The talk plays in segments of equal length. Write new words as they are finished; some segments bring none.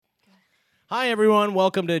Hi, everyone.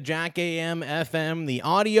 Welcome to Jack AM FM, the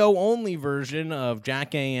audio-only version of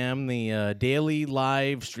Jack AM, the daily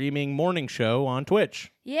live streaming morning show on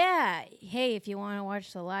Twitch. Yeah. Hey, if you want to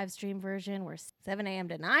watch the live stream version, we're 7 a.m.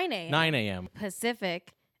 to 9 a.m. 9 a.m.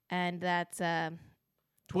 Pacific, and that's...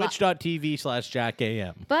 Twitch.tv/Jack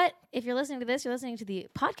AM. But if you're listening to this, you're listening to the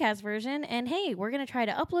podcast version, and hey, we're going to try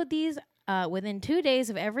to upload these within 2 days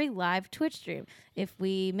of every live Twitch stream. If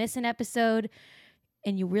we miss an episode...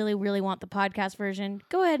 and you really, really want the podcast version,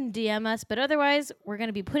 go ahead and DM us. But otherwise, we're going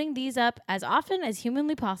to be putting these up as often as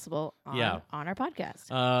humanly possible on our podcast.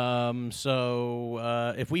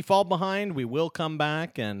 So if we fall behind, we will come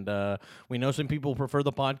back. And we know some people prefer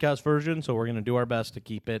the podcast version, so we're going to do our best to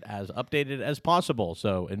keep it as updated as possible.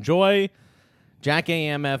 So enjoy Jack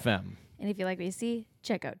AM FM. And if you like what you see,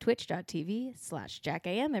 check out twitch.tv/Jack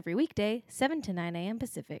AM every weekday, 7 to 9 a.m.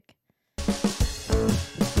 Pacific.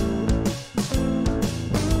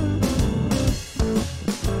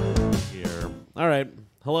 All right.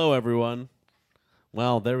 Hello, everyone.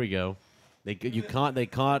 Well, there we go. They caught,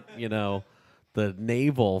 the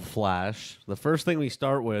naval flash. The first thing we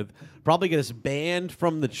start with, probably get us banned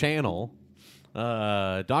from the channel.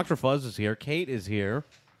 Dr. Fuzz is here. Cait is here.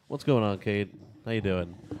 What's going on, Cait? How you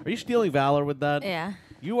doing? Are you stealing valor with that? Yeah.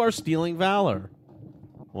 You are stealing valor.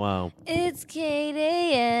 Wow. It's Cait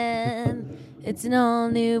AM. It's an all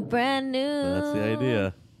new, brand new. That's the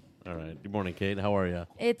idea. All right. Good morning, Cait. How are you?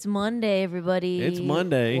 It's Monday, everybody. It's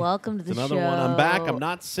Monday. Welcome to the show. Another one. I'm back. I'm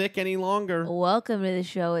not sick any longer. Welcome to the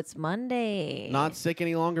show. It's Monday. Not sick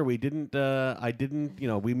any longer. We didn't.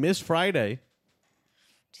 We missed Friday. Do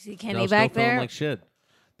you see Kenny back there? Like shit.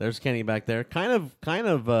 There's Kenny back there. Kind of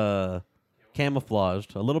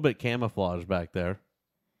camouflaged. A little bit camouflaged back there.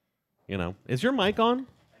 You know. Is your mic on?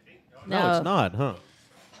 I think no, it's not, huh?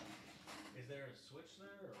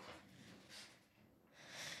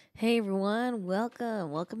 Hey everyone,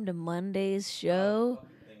 welcome to Monday's show.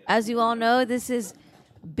 As you all know, this is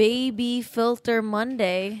Baby Filter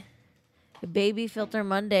Monday. Baby Filter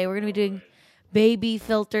Monday. We're going to be doing baby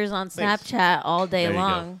filters on Snapchat all day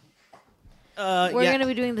long. We're going to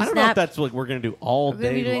be doing the I don't know if that's what we're going to do all day long. We're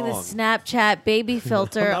going to be doing the Snapchat baby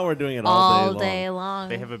filter now we're doing it all day long.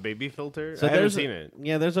 They have a baby filter? So I haven't seen it.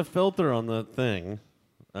 Yeah, there's a filter on the thing.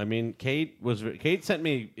 I mean, Cait sent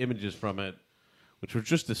me images from it, which was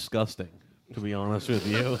just disgusting, to be honest with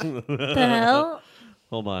you. The hell?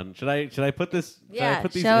 Hold on. Should I put this? Yeah, should I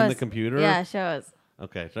put these show in us. the computer? Yeah, show us.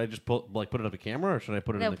 Okay. Should I just put it on the camera, or should I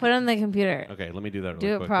put it? No, in the put it on the computer. Okay, let me do that. Do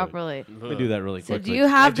Really it quickly. properly. Let me do that really So quickly. do you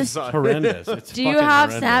have It's horrendous. It's do you fucking have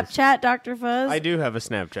horrendous. Snapchat, Dr. Fuzz? I do have a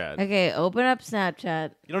Snapchat. Okay, open up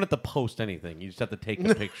Snapchat. You don't have to post anything. You just have to take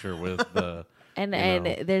the picture with the. And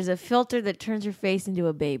know. there's a filter that turns your face into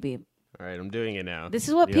a baby. All right, I'm doing it now. This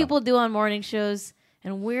is what Yeah. people do on morning shows,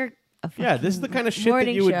 and we're a Yeah, this is the kind of shit that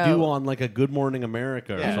morning you would show. do on like a Good Morning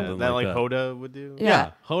America or yeah, something that like that. Hoda would do.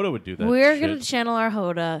 Yeah. Hoda would do that. We're shit. going to channel our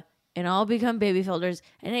Hoda and all become baby filters.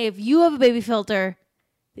 And hey, if you have a baby filter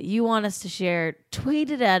that you want us to share,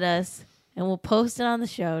 tweet it at us, and we'll post it on the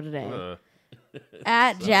show today.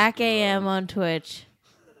 At Jack AM on Twitch.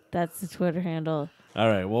 That's the Twitter handle. All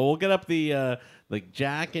right. Well, we'll get up the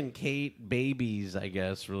Jack and Cait babies, I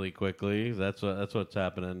guess, really quickly. That's what's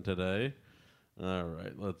happening today. All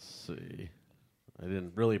right. Let's see. I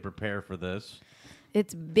didn't really prepare for this.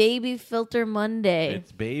 It's Baby Filter Monday.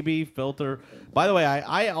 It's baby filter. By the way,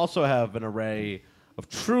 I also have an array of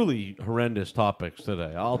truly horrendous topics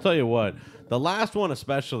today. I'll tell you what. The last one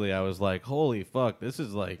especially, I was like, holy fuck, this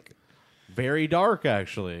is like very dark,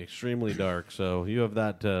 actually. Extremely dark. So you have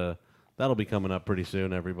that. That'll be coming up pretty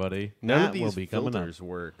soon, everybody. None of That will these be coming filters up.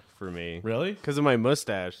 work for me. Really? Because of my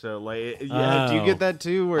mustache. So, like, yeah, do you Oh. get that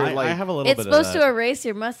too? Where I have a little It's bit supposed of that. to erase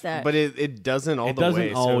your mustache. but it doesn't all It the doesn't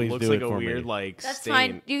way. always so it looks do like it a for weird me. like That's stain.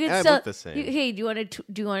 fine. You can yeah, still. look the same. Hey, do you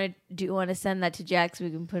want to send that to Jack so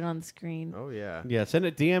we can put it on the screen? Oh yeah. Yeah,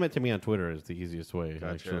 DM it to me on Twitter is the easiest way,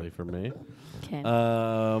 Gotcha. actually, for me. Okay.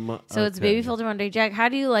 So It's Baby Filter Monday. Jack, how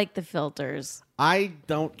do you like the filters? I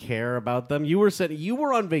don't care about them. You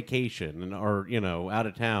were on vacation or out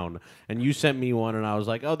of town, and you sent me one, and I was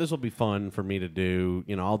like, oh, this will be fun for me to do.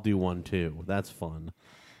 I'll do one too. That's fun.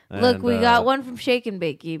 Look, And, we got one from Shake and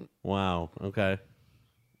Bakey. Wow. Okay.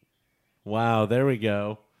 Wow. There we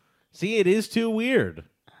go. See, it is too weird.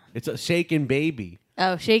 It's a shaken baby.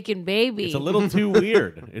 Oh, Shaken Baby. It's a little too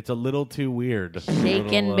weird. It's a little too weird.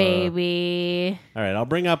 Shaken Baby. All right, I'll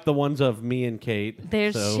bring up the ones of me and Cait.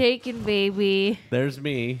 There's So, Shaken Baby. There's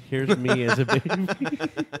me. Here's me as a baby.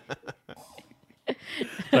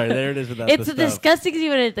 Sorry, there it is. Without It's the a stuff. disgusting,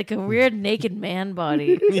 even like a weird naked man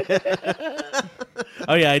body.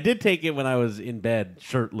 Oh yeah, I did take it when I was in bed,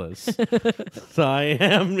 shirtless. So I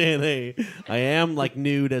am like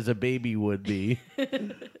nude as a baby would be.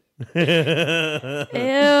 Ew.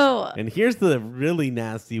 And here's the really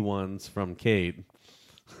nasty ones from Cait.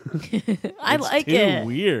 I It's like too it.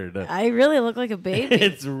 weird. I really look like a baby.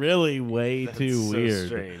 It's really way too so weird.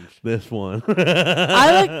 strange. This one.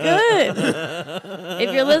 I look good.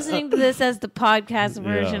 If you're listening to this as the podcast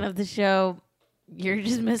version Yeah. of the show, you're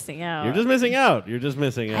just missing out. You're just missing out. You're just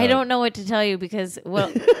missing out. I don't know what to tell you because,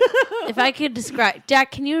 well, if I could describe,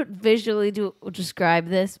 Jack, can you visually describe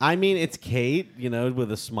this? I mean, it's Cait,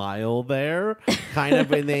 with a smile there, kind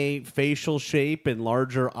of in a facial shape and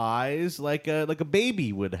larger eyes, like a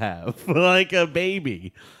baby would have, like a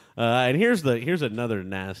baby. And here's another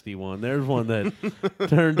nasty one. There's one that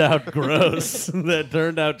turned out gross, that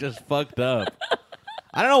turned out just fucked up.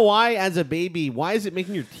 I don't know why, as a baby, why is it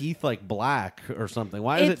making your teeth like black or something?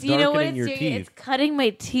 Why is it darkening your teeth? It's cutting my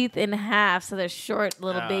teeth in half, so they're short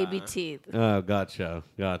little baby teeth. Oh, gotcha.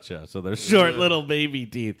 So they're short little baby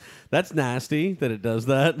teeth. That's nasty that it does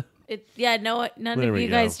that. None There of we you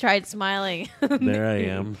go. guys tried smiling. There I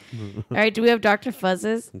am. All right, do we have Dr.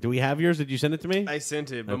 Fuzzes? Do we have yours? Did you send it to me? I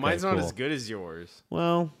sent it, but Okay, mine's not cool. as good as yours.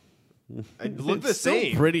 Well, I look the it's still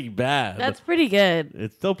same. pretty bad. That's pretty good.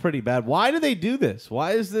 It's still pretty bad. Why do they do this?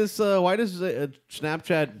 Why is this? Why does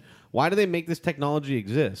Snapchat? Why do they make this technology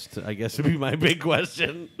exist? I guess would be my big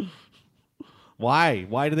question. Why?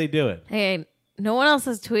 Why do they do it? Hey, no one else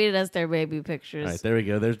has tweeted us their baby pictures. All right, there we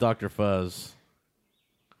go. There's Dr. Fuzz.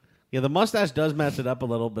 Yeah, the mustache does mess it up a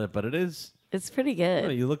little bit, but it is. It's pretty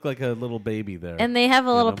good. You look like a little baby there. And they have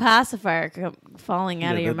a little know. pacifier falling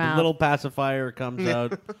out of your the mouth. little pacifier comes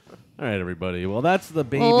out. All right, everybody. Well, that's the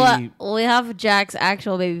baby. Well, we have Jack's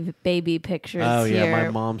actual baby pictures Oh, yeah, here. my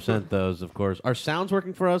mom sent those, of course. Are sounds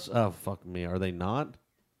working for us? Oh, fuck me. Are they not?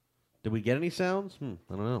 Did we get any sounds? I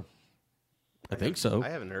don't know. I think so. I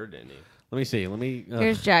haven't heard any. Let me see.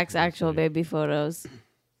 Here's Jack's let's actual see. baby photos.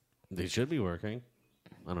 They should be working.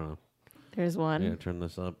 I don't know. There's one. Yeah, turn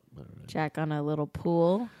this up. All right. Jack on a little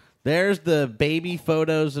pool. There's the baby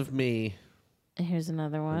photos of me. And here's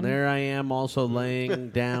another one. And there I am also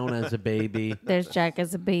laying down as a baby. There's Jack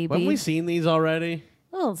as a baby. Haven't we seen these already?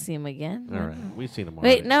 We'll see him again. All right. We've seen them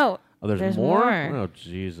already. Wait, no. Oh, there's more. Oh,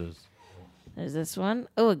 Jesus. There's this one.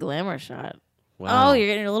 Oh, a glamour shot. Wow. Oh, you're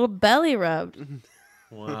getting your little belly rubbed.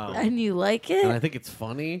 Wow. And you like it? And I think it's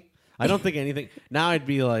funny. I don't think anything. Now I'd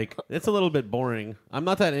be like, it's a little bit boring. I'm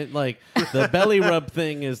not that the belly rub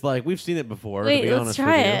thing is like we've seen it before. Wait, to be let's honest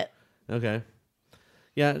try with you. it. Okay.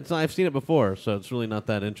 Yeah, I've seen it before, so it's really not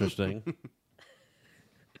that interesting.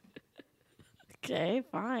 Okay,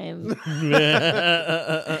 fine.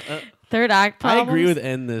 Third act I problems. agree with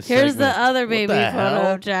end this. Here's segment. the other What baby the photo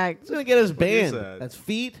hell? of Jack. It's gonna get us is banned. that? That's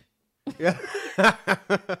feet. Yeah.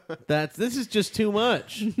 This is just too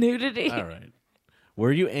much. Nudity. All right.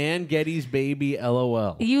 Were you Ann Getty's baby?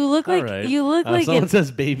 LOL. You look All like right. you look like someone it's, says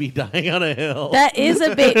baby dying on a hill. that is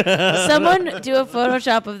a baby. Someone do a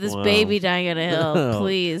Photoshop of this Wow. baby dying on a hill, No.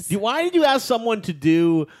 please. Why did you ask someone to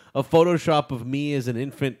do a Photoshop of me as an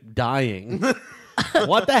infant dying?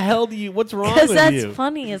 What the hell what's wrong Because with that's you?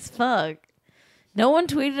 funny as fuck. No one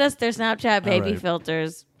tweeted us their Snapchat baby right.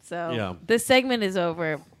 filters, so Yeah. this segment is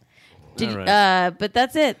over. All right. But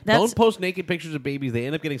that's it. Don't post naked pictures of babies. They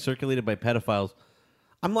end up getting circulated by pedophiles.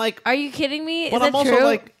 I'm like, Are you kidding me? Is but that I'm also true?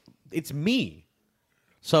 like, it's me.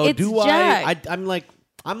 So It's do Jack. I'm like,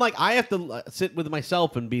 I have to sit with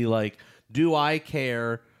myself and be like, do I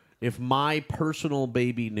care if my personal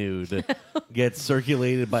baby nude gets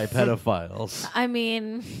circulated by pedophiles? I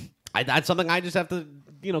mean, That's something I just have to,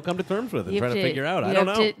 come to terms with and you try have to figure out. you I don't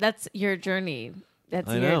have know. that's your journey. That's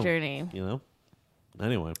I your know. journey.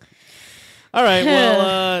 Anyway. All right.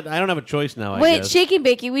 Well, I don't have a choice now. I Wait, guess. Shake and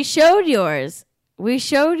Bakey, we showed yours.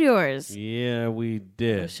 Yeah, we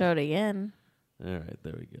did. We'll show it again. All right,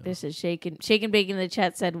 there we go. This is Shake and Bakey in the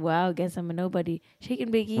chat said, "Wow, guess I'm a nobody." Shake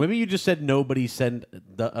and Bakey. Maybe you just said nobody sent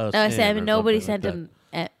us. I in said or nobody something sent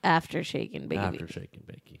like him after Shake and Bakey. that. After Shake and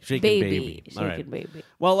Bakey. Shake baby. and Baby. All right. Shake and Baby.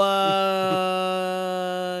 Well,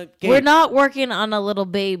 Kate, We're not working on a little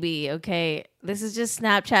baby, okay? This is just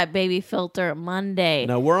Snapchat baby filter Monday.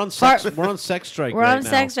 No, we're on sex. We're on sex strike. We're right on now.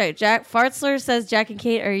 sex strike. Jack Fartzler says, Jack and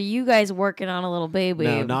Cait, are you guys working on a little baby?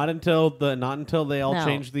 No, not until they all No.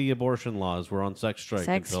 change the abortion laws. We're on sex strike.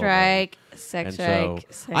 Sex until strike. then. Sex And strike. so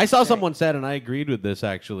sex I saw strike. someone said, and I agreed with this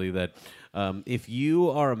actually, that if you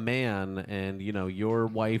are a man and your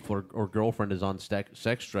wife or girlfriend is on sex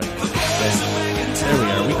strike, then there we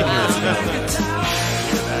are. We can hear it now.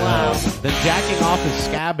 Wow. Then jacking off is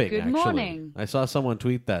scabbing. Good actually. morning. I saw someone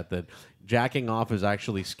tweet that jacking off is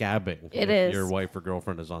actually scabbing. It if is. Your wife or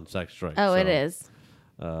girlfriend is on sex strike. Oh, so, it is.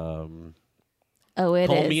 Call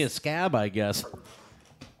me a scab, I guess.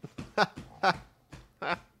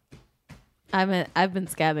 I've been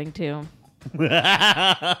scabbing too.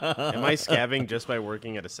 Am I scabbing just by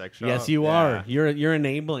working at a sex shop? Yes, you Yeah. are. You're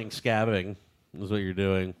enabling scabbing. Is what you're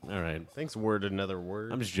doing. All right. Thanks, word another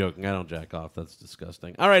word. I'm just joking. I don't jack off. That's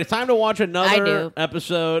disgusting. All right, it's time to watch I another do.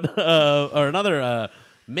 episode or another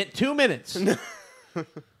 2 minutes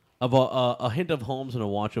of a hint of Holmes and a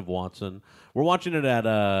watch of Watson. We're watching it at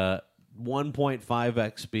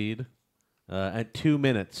 1.5x speed at 2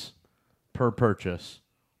 minutes per purchase.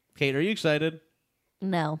 Kate, are you excited?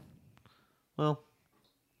 No. Well,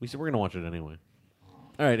 we said we're going to watch it anyway.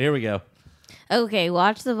 All right, here we go. Okay,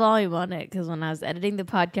 watch the volume on it, because when I was editing the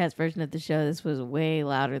podcast version of the show, this was way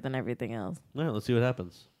louder than everything else. All right, let's see what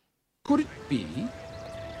happens. Could it be?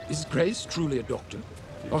 Is Grace truly a doctor?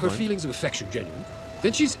 Are her feelings of affection genuine?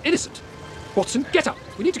 Then she's innocent. Watson, get up.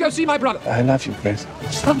 We need to go see my brother. I love you, Grace.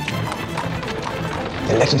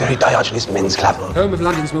 The legendary Diogenes Men's Club. Home of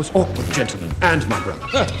London's most awkward gentleman and my brother.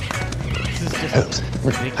 Holmes,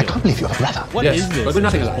 I can't believe you have a brother. What is this? But we're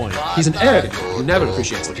nothing at this alike. point? He's an arrogant who never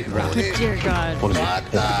appreciates the people around him. Dear God.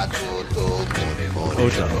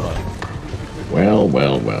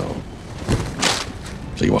 Well.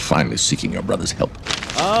 So you are finally seeking your brother's help.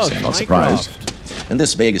 Oh, I'm not surprised. Mycroft. In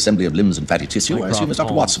this vague assembly of limbs and fatty tissue, I assume it's Dr.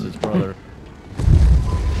 Holmes, Watson. his brother.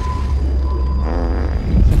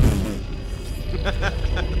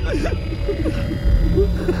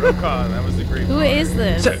 That was a great Who is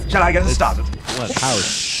this? So, shall I get us started? What?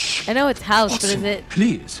 House. I know it's House, but is it?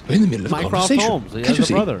 Please, we're in the middle of a Mycroft conversation. Holmes, he Can't has you a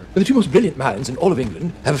see? brother. When the two most brilliant minds in all of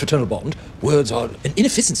England have a fraternal bond, words are an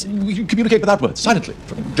inefficiency. We can communicate without words, silently,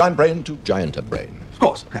 from giant brain to gianter brain. Of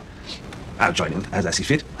course. I'll join in as I see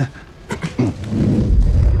fit.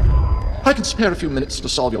 I can spare a few minutes to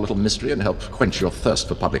solve your little mystery and help quench your thirst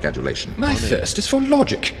for public adulation. My thirst is for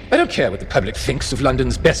logic. I don't care what the public thinks of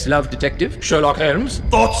London's best-loved detective, Sherlock Holmes.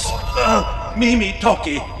 Thoughts? Mimi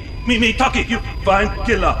Talkie. Mimi Talkie, you find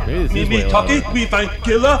killer. Maybe this is Mimi way Talkie, louder. we find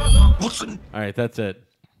killer. Watson. All right, that's it.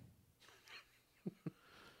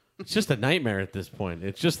 It's just a nightmare at this point.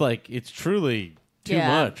 It's just like, it's truly too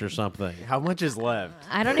Yeah. much or something. How much is left?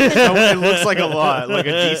 I don't even It looks like a lot, like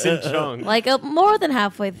a decent chunk. like more than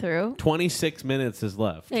halfway through. 26 minutes is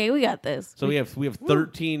left. Hey, we got this. So we have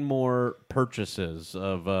 13 more purchases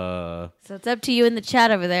of So it's up to you in the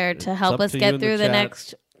chat over there to help up us to you get in through the chat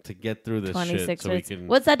next to get through this 26 shit so we minutes. can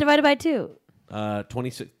What's that divided by 2?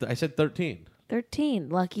 26 I said 13. 13.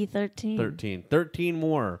 Lucky 13. 13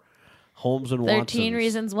 more Holmes and 13 Watsons.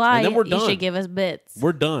 reasons why and then we're you done. should give us bits.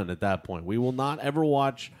 We're done at that point. We will not ever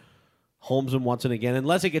watch Holmes and Watson again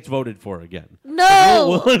unless it gets voted for again.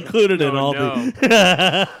 No! We'll include it in all no.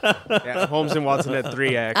 the Yeah, Holmes and Watson at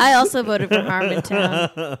 3x. I also voted for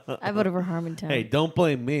Harmontown. I voted for Harmontown. Hey, don't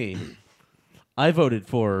blame me. I voted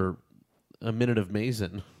for A Minute of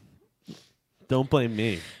Mason. Don't blame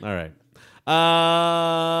me. All right.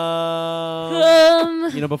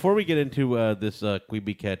 Before we get into this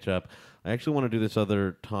Quibi Quetchup, I actually want to do this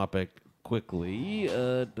other topic quickly,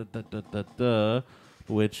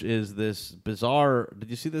 which is this bizarre. Did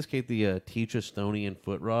you see this, Kate? The Teach Estonian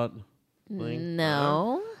foot rot thing?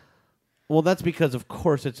 No. Well, that's because, of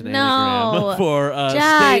course, it's an No. anagram for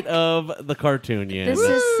Jack. State of the Cartoonian. This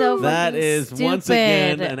is so That fucking is stupid. once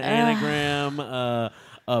again an Ugh. anagram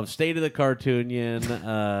of State of the Cartoonian.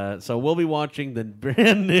 So we'll be watching the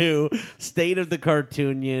brand new State of the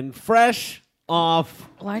Cartoonian, fresh off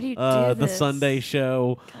Why do you do the this? Sunday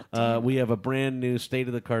show. damn We have a brand new State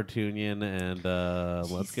of the Cartoonian, and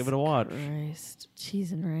let's give it a watch. Christ.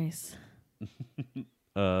 Cheese and rice.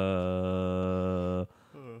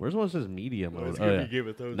 Where's one that says media mode? It's gonna be Game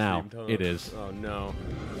of Thrones Now themed, huh? it is. Oh no.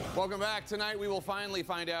 Welcome back. Tonight we will finally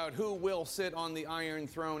find out who will sit on the Iron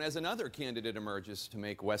Throne as another candidate emerges to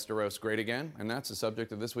make Westeros great again, and that's the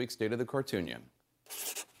subject of this week's State of the Cartoonian.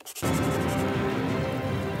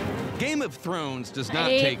 Game of Thrones does not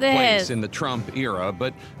hate take this. place in the Trump era,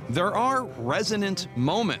 but there are resonant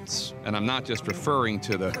moments. And I'm not just referring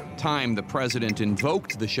to the time the president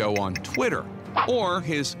invoked the show on Twitter or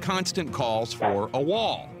his constant calls for a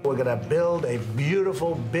wall. We're going to build a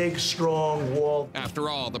beautiful, big, strong wall. After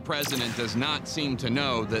all, the president does not seem to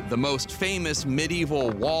know that the most famous medieval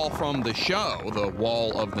wall from the show, the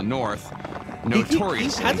Wall of the North,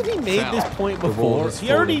 notoriously Hasn't he made fell. this point wall before? is He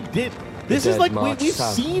already falling. did. This is dead like march we've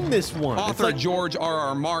south. seen this one. It's Author like, George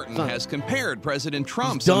R.R. Martin has compared President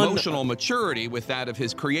Trump's done emotional maturity with that of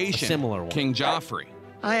his creation, similar one. King Joffrey.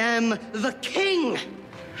 I am the king.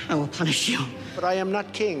 I will punish you But I am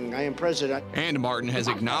not king. I am president. And Martin has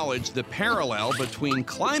acknowledged the parallel between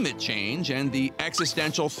climate change and the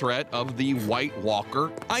existential threat of the White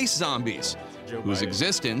Walker ice zombies, whose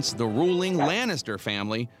existence the ruling Lannister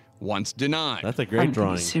family once denied. That's a great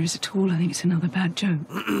drawing. Serious at all? I think it's another bad joke.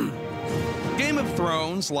 Game of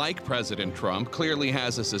Thrones, like President Trump, clearly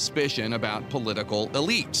has a suspicion about political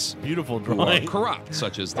elites. Beautiful Who drawing. are corrupt,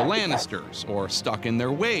 such as the Lannisters, or stuck in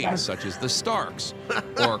their ways, such as the Starks,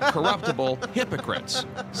 or corruptible hypocrites,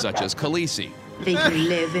 such as Khaleesi. They can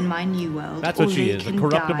live in my new world. That's what or she they is, a can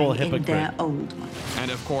corruptible die hypocrite. In their old one.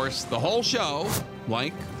 And of course, the whole show,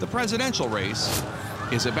 like the presidential race,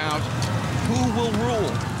 is about who will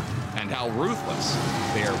rule and how ruthless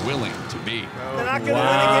they are willing to be. They're not going to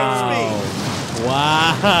win against me.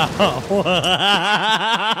 Wow.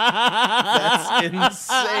 That's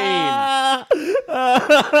insane.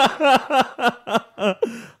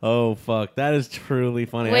 Oh, fuck. That is truly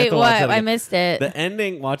funny. I have Wait, to watch what? that I again. missed it. The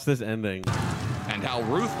ending. Watch this ending. And how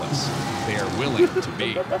ruthless they are willing to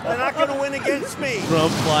be. They're not going to win against me.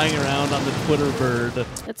 Trump flying around on the Twitter bird.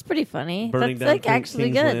 That's pretty funny. Burning That's down like actually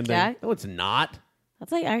King's good, Landing. Jack. No, it's not.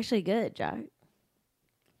 That's like actually good, Jack.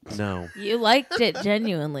 No. You liked it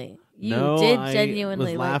genuinely. You No, did I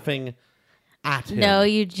genuinely was like laughing at him. No,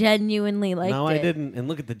 you genuinely liked it. No, I didn't. And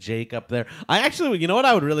look at the Jake up there. I actually, you know what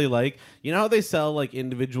I would really like? You know how they sell like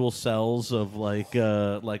individual cells of like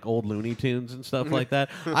old Looney Tunes and stuff like that?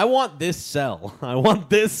 I want this cell. I want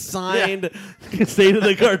this signed State of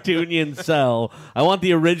the Cartoonian cell. I want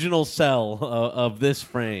the original cell of this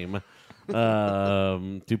frame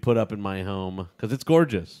to put up in my home because it's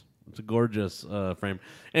gorgeous. It's a gorgeous frame.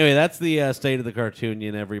 Anyway, that's the State of the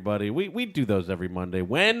Cartoonian, everybody. We do those every Monday.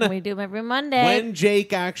 When We do them every Monday. when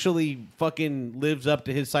Jake actually fucking lives up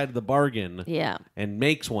to his side of the bargain Yeah. and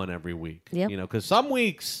makes one every week. Yep. You know, because some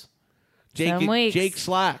weeks, Jake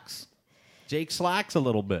slacks. Jake slacks a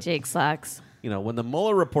little bit. Jake slacks. You know, when the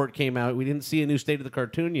Mueller report came out, we didn't see a new State of the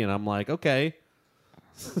Cartoonian. I'm like, okay.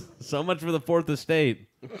 So much for the Fourth Estate.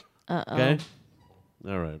 Uh-oh. Okay?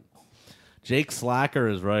 All right. Jake Slacker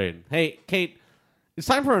is right. Hey, Cait, it's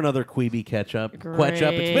time for another Quibi Quetchup.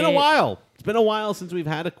 It's been a while. It's been a while since we've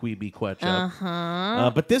had a Quibi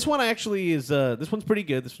Quetchup. But this one actually is, this one's pretty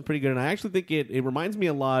good. And I actually think it reminds me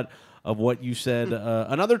a lot of what you said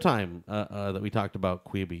another time that we talked about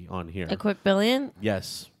Quibi on here. A quick billion?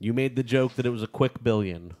 Yes. You made the joke that it was a quick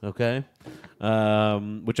billion, okay?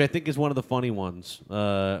 Which I think is one of the funny ones.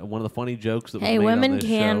 One of the funny jokes that was made on women this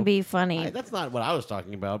can show. be funny. That's not what I was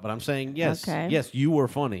talking about, but I'm saying yes. Okay. Yes, you were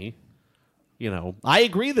funny. You know, I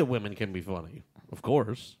agree that women can be funny. Of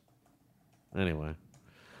course. Anyway.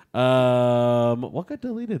 What got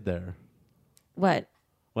deleted there? What?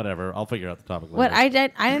 Whatever. I'll figure out the topic later. What? I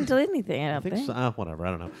didn't delete anything, I don't think. So, whatever.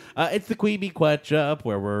 I don't know. It's the Quibi Quetchup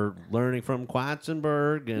where we're learning from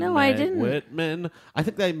Quatzenberg and No, I Meg didn't. Whitman. I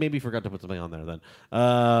think I maybe forgot to put something on there then.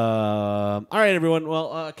 All right, everyone.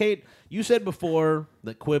 Well, Cait, you said before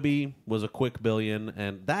that Quibi was a quick billion,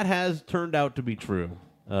 and that has turned out to be true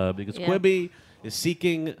because Quibi is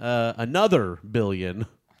seeking another billion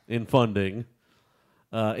in funding,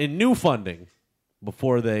 in new funding,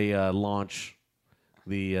 before they launch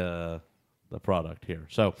the product here.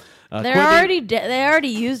 So They Quibi, already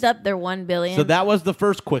used up their 1 billion. so that was the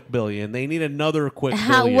first quick billion. They need another quick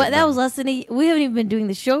billion. What? That was less than we haven't even been doing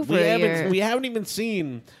the show for a year. We haven't even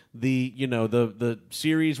seen the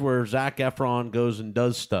series where Zac Efron goes and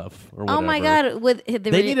does stuff or whatever. Oh my god!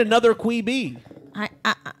 They need another Quibi.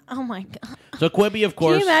 Oh my god! So Quibi, of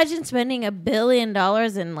course. Can you imagine spending $1 billion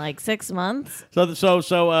in like 6 months? So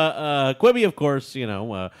Quibi, of course,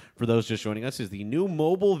 for those just joining us, is the new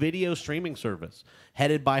mobile video streaming service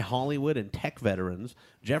headed by Hollywood and tech veterans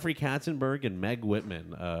Jeffrey Katzenberg and Meg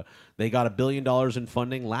Whitman. They got $1 billion in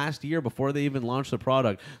funding last year before they even launched the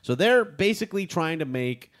product. So they're basically trying to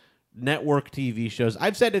make network TV shows.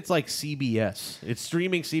 I've said it's like CBS. It's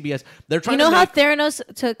streaming CBS. They're trying. You know to how make, Theranos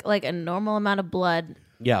took like a normal amount of blood,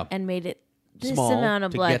 and made it this small amount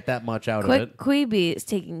of to blood. get that much out of it. Quibi is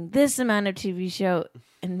taking this amount of TV show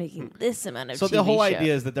and making this amount of. So TV the whole show.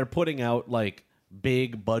 idea is that they're putting out like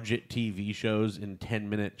big budget TV shows in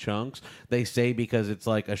 10-minute chunks. They say because it's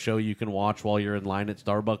like a show you can watch while you're in line at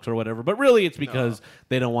Starbucks or whatever. But really it's because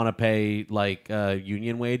they don't want to pay like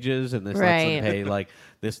union wages, and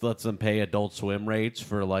this lets them pay Adult Swim rates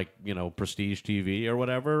for like, prestige TV or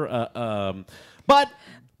whatever. But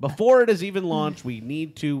before it is even launched, they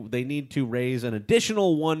need to raise an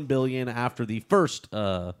additional $1 billion after the first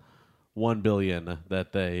 $1 billion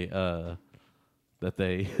that they that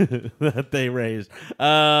they that they raised.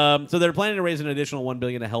 So they're planning to raise an additional $1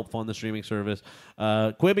 billion to help fund the streaming service.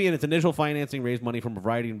 Quibi and its initial financing raised money from a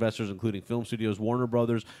variety of investors, including film studios, Warner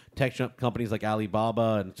Brothers, tech companies like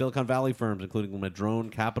Alibaba, and Silicon Valley firms, including Madrone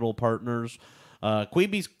Capital Partners.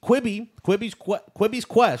 Quibi's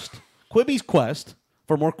quest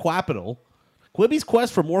for more capital. Quibi's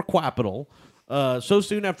quest for more capital. So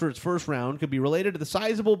soon after its first round could be related to the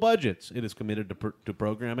sizable budgets it is committed to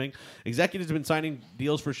programming. Executives have been signing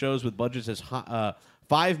deals for shows with budgets as high,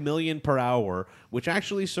 $5 million per hour, which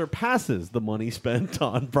actually surpasses the money spent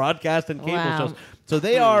on broadcast and cable shows. So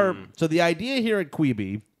they are. So the idea here at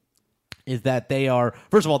Quibi is that they are,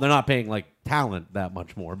 first of all, they're not paying like talent that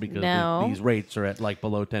much more because these rates are at like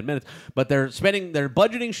below 10 minutes, but they're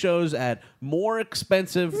budgeting shows at more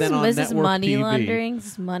expensive than on network money TV. laundering. This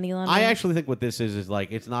is money laundering. I actually think what this is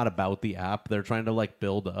like, it's not about the app. They're trying to like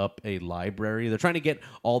build up a library. They're trying to get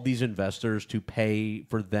all these investors to pay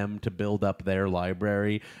for them to build up their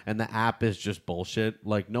library, and the app is just bullshit.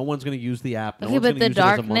 Like no one's going to use the app. No one's going to use it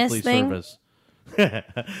as a monthly service.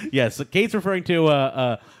 Yes, Kate's referring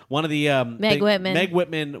to one of the Meg Whitman. Meg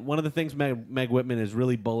Whitman. One of the things Meg Whitman is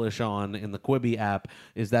really bullish on in the Quibi app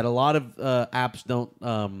is that a lot of apps don't.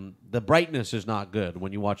 The brightness is not good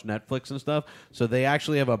when you watch Netflix and stuff. So they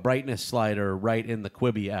actually have a brightness slider right in the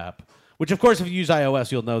Quibi app. Which, of course, if you use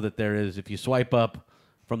iOS, you'll know that there is. If you swipe up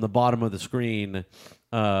from the bottom of the screen,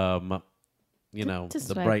 the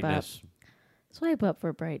brightness. Swipe up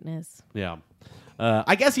for brightness. Yeah.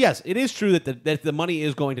 I guess, yes, it is true that the money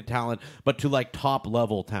is going to talent, but to, like,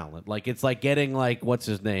 top-level talent. Like, it's like getting, like, what's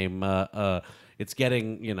his name? It's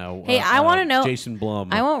getting, Hey, I want to know. Jason Blum.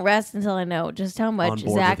 I won't rest until I know just how much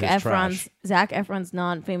Zac Zac Efron's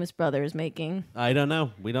non-famous brother is making. I don't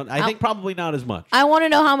know. I think probably not as much. I want to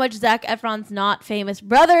know how much Zac Efron's not famous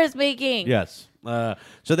brother is making. Yes. So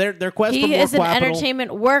their quest for more He is an capital,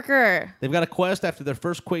 entertainment worker. They've got a quest after their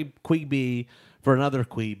first Quibi for another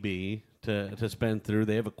Quibi to spend through.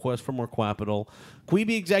 They have a quest for more capital.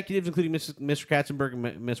 Quibi executives, including Mr. Katzenberg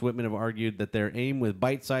and Ms. Whitman, have argued that their aim with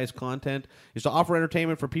bite-sized content is to offer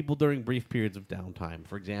entertainment for people during brief periods of downtime.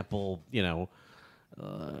 For example, when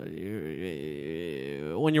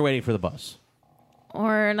you're waiting for the bus.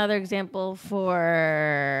 Or another example for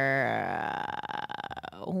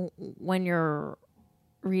when you're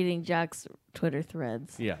reading Jack's Twitter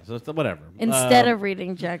threads. Yeah, so it's whatever. Instead of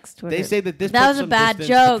reading Jack's Twitter. They say that this was puts a some bad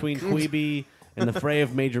distance joke between Quibi and the fray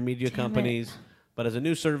of major media companies. But as a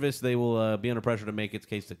new service, they will be under pressure to make its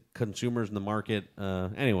case to consumers in the market.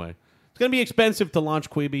 Anyway, it's going to be expensive to launch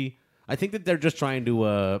Quibi. I think that they're just trying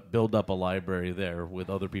to build up a library there with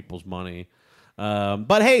other people's money.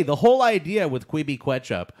 But hey, the whole idea with Quibi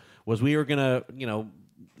Quetchup was we were going to,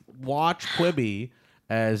 watch Quibi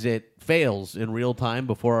as it fails in real time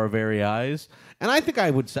before our very eyes. And I think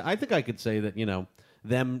I could say that,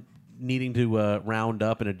 them needing to round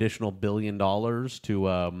up an additional $1 billion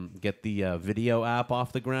to get the video app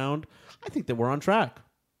off the ground, I think that we're on track.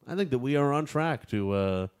 I think that we are on track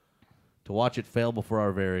to watch it fail before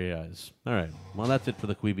our very eyes. All right. Well, that's it for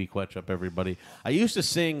the Quibi Quetchup, everybody. I used to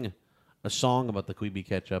sing a song about the Quibi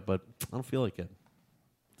Quetchup, but I don't feel like it.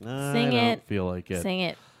 I don't feel like it. Sing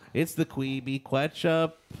it. It's the Quibi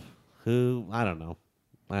Quetchup. Who? I don't know.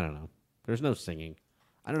 There's no singing.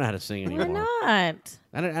 I don't know how to sing anymore. Why not?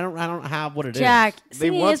 I don't have what it is. Jack,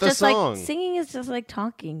 They want the song. Singing is just like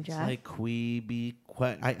talking, Jack. It's like Quibi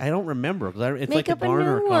I don't remember because it's Make like up a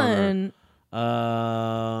Garner new Carner.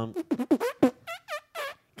 one.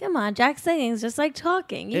 Come on, Jack, singing is just like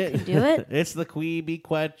talking. You can do it. It's the Quibi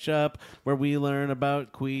Quetchup, where we learn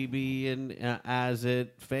about Quibi and as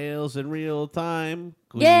it fails in real time.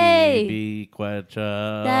 Quibi Yay!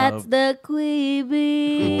 Quetchup. That's the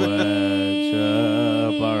Quibi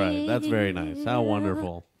Quetchup. All right, that's very nice. How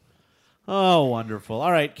wonderful. Oh, wonderful.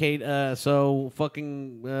 All right, Kate. So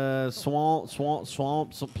fucking Psalm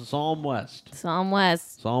West. Psalm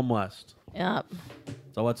West. Yep.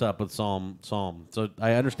 So what's up with Psalm? So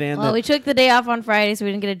I understand that. Well, we took the day off on Friday, so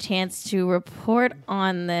we didn't get a chance to report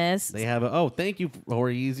on this. They have thank you,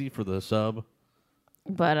 Hori Easy, for the sub.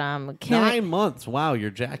 But 9 months. Wow, your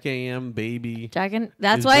Jack AM baby.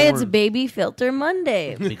 That's why it's Baby Filter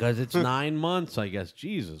Monday. Because it's 9 months, I guess.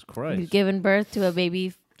 Jesus Christ. He's given birth to a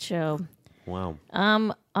baby show. Wow.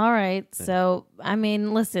 All right. So I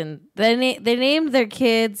mean, listen. They named their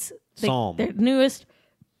kids Psalm. Their newest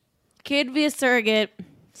kid via surrogate,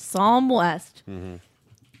 Psalm West. Mm-hmm.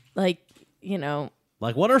 Like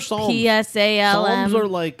what are psalms? PSALM. Psalms are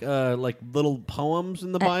like little poems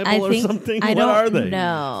in the Bible or something. What are they?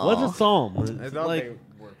 No. What's a psalm?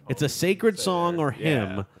 It's a sacred song or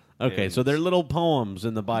hymn Okay, so they're little poems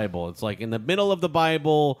in the Bible. It's like in the middle of the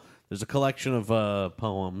Bible, there's a collection of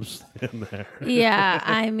poems in there. Yeah,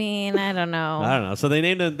 I mean, I don't know. I don't know. So they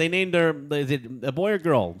named her. Is it a boy or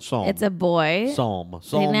girl? Psalm. It's a boy. Psalm.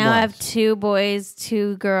 They now have West. 2 boys,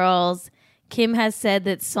 2 girls. Kim has said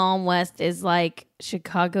that Psalm West is like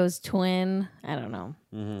Chicago's twin. I don't know.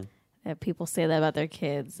 People say that about their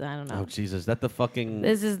kids. I don't know. Oh Jesus, is that the fucking?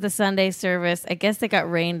 This is the Sunday service. I guess they got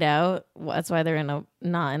rained out. That's why they're not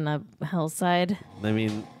in a hillside. I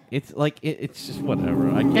mean, it's like it's just whatever.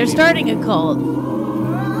 I can't They're even- starting a cult.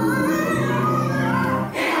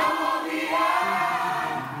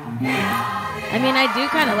 I mean, I do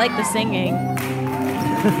kind of like the singing.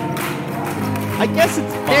 I guess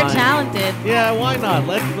it's fine. They're talented. Yeah, why not?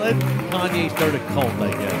 Let Kanye start a cult.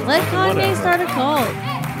 I guess. Let Kanye Whatever. start a cult.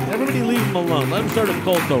 Everybody leave him alone. Let him start a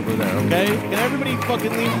cult over there, okay? Can everybody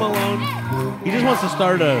fucking leave him alone? He just wants to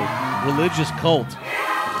start a religious cult.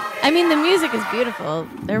 I mean, the music is beautiful.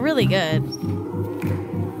 They're really good.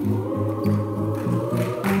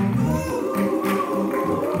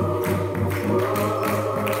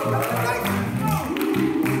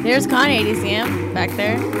 There's Kanye. Do you see him back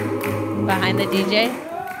there? Behind the DJ?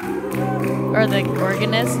 Or the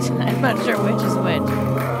organist? I'm not sure which is which.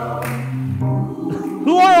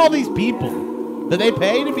 Who are all these people? Do they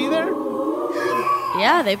pay to be there?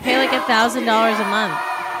 Yeah, they pay like $1,000 a month.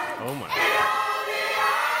 Oh my.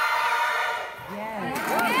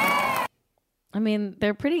 I mean,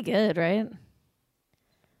 they're pretty good, right?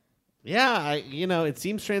 Yeah, it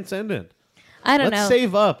seems transcendent. I don't Let's know.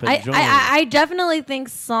 save up and join. I definitely think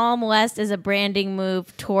Psalm West is a branding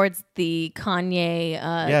move towards the Kanye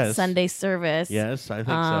Yes. Sunday service. Yes, I think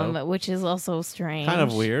so. Which is also strange. Kind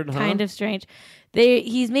of weird, huh? Kind of strange.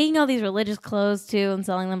 He's making all these religious clothes too and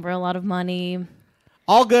selling them for a lot of money.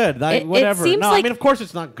 All good. It Whatever. seems No, I like mean, of course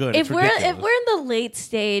it's not good. If It's we're ridiculous. in the late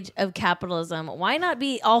stage of capitalism, why not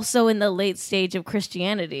be also in the late stage of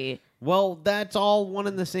Christianity? Well, that's all one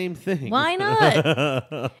and the same thing. Why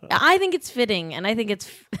not? I think it's fitting, and I think it's.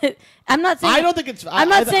 I'm not saying. I don't think it's. I'm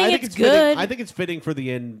not saying I think it's fitting- good. I think it's fitting for the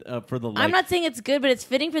end. For the. I'm not saying it's good, but it's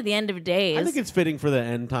fitting for the end of days. I think it's fitting for the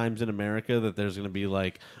end times in America that there's going to be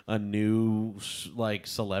like a new like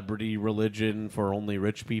celebrity religion for only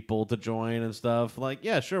rich people to join and stuff. Like,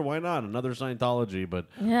 yeah, sure, why not? Another Scientology, but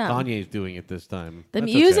Yeah. Kanye's doing it this time. The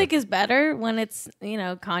That's music okay. is better when it's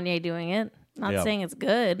Kanye doing it. Not Yeah. saying it's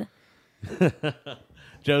good.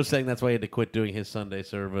 Joe's saying that's why he had to quit doing his Sunday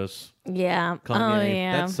service. Yeah. Kanye, Oh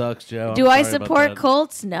yeah. that sucks, Joe. Do I'm I sorry about support that.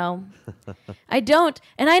 cults? No, I don't.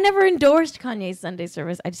 And I never endorsed Kanye's Sunday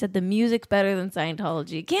service. I just said the music's better than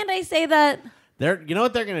Scientology. Can't I say that? You know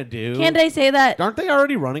what they're going to do? Can't I say that? Aren't they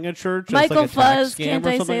already running a church? as Michael like a tax Fuzz, scam can't or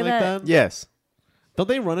I something say like that? Yes. Don't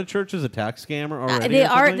they run a church as a tax scam already? They or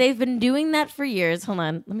are. something? They've been doing that for years. Hold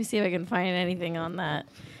on. Let me see if I can find anything on that.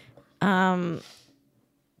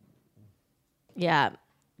 Yeah.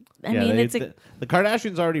 I mean, it's the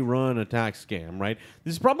Kardashians already run a tax scam, right?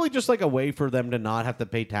 This is probably just like a way for them to not have to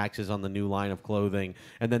pay taxes on the new line of clothing,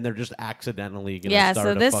 and then they're just accidentally going to Yeah, start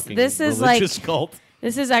so a this- fucking this is like- religious cult.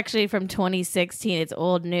 This is actually from 2016. It's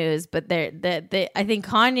old news, but I think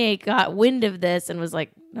Kanye got wind of this and was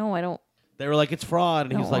like, "No, I don't." They were like, it's fraud,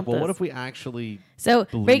 and Don't he's like, want well, what this. if we actually So,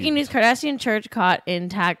 believe? breaking news: Kardashian church caught in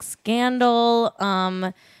tax scandal.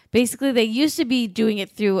 Basically, they used to be doing it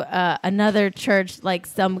through another church, like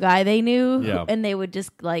some guy they knew, Yeah. and they would just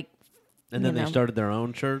like. And then you they know. started their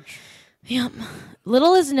own church? Yep.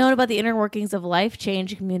 Little is known about the inner workings of Life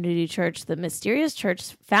Change Community Church, the mysterious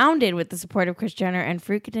church founded with the support of Kris Jenner and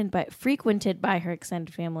frequented by her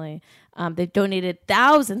extended family. They've donated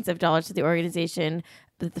thousands of dollars to the organization,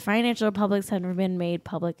 but the financial publics have never been made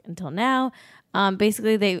public until now.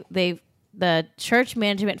 Basically, the church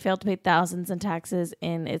management failed to pay thousands in taxes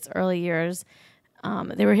in its early years.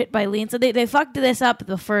 They were hit by liens, so they fucked this up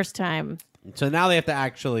the first time. So now they have to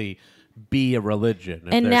actually be a religion.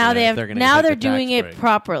 if And they're now gonna- they if have they're gonna now get they're the doing tax it break.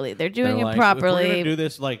 properly. They're doing They're it like, properly. If we're gonna do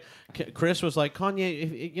this, like Chris was like,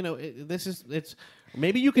 Kanye, it's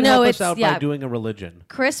maybe you can No, help us it's- out yeah. by doing a religion.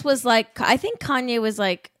 Chris was like, I think Kanye was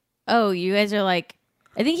like, oh, you guys are like,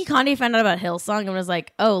 I think Kanye found out about Hillsong and was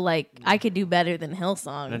like, oh, like I could do better than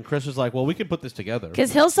Hillsong. And Chris was like, well, we could put this together.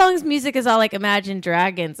 Because Hillsong's music is all like Imagine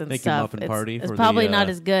Dragons and Thank you, stuff. Muffin Party, It's for probably the, not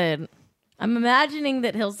as good. I'm imagining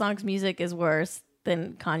that Hillsong's music is worse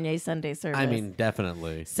than Kanye's Sunday service. I mean,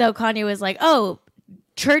 definitely. So Kanye was like, oh,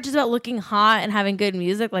 church is about looking hot and having good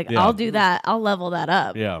music. Like, Yeah. I'll do that. I'll level that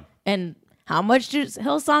up. Yeah. And how much does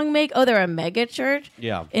Hillsong make? Oh, they're a mega church.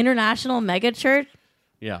 Yeah. International mega church.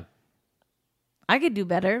 Yeah. I could do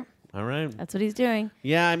better. All right. That's what he's doing.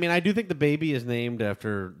 Yeah, I mean, I do think the baby is named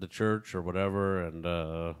after the church or whatever. And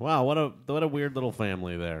wow, what a weird little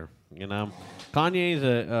family there. You know, Kanye's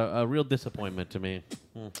a real disappointment to me.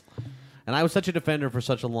 And I was such a defender for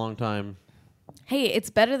such a long time. Hey, it's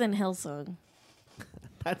better than Hillsong.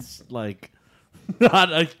 That's like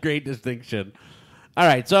not a great distinction. All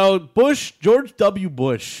right, so George W.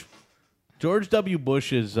 Bush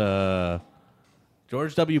is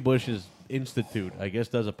George W. Bush's Institute, I guess,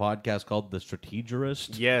 does a podcast called The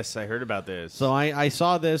Strategerist. Yes, I heard about this. So I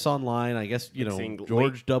saw this online. I guess,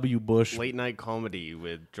 George W. Bush. Late night comedy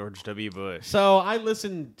with George W. Bush. So I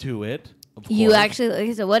listened to it. You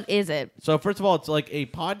actually, so what is it? So first of all, it's like a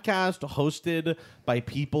podcast hosted by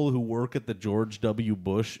people who work at the George W.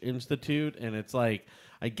 Bush Institute. And it's like,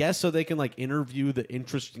 I guess so they can like interview the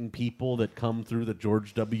interesting people that come through the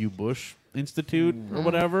George W. Bush Institute or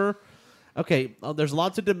whatever. Okay, there's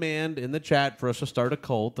lots of demand in the chat for us to start a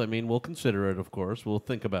cult. I mean, we'll consider it, of course. We'll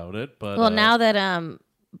think about it. But now that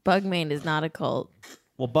Bugmain is not a cult.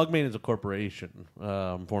 Well, Bugmain is a corporation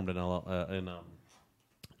formed in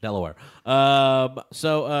Delaware.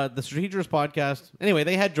 So the Strategerist podcast. Anyway,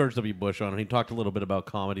 they had George W. Bush on, and he talked a little bit about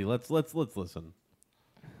comedy. Let's listen.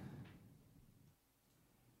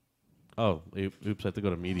 Oh, oops! I have to go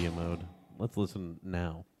to media mode. Let's listen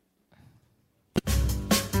now.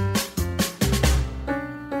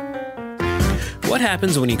 What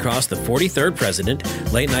happens when you cross the 43rd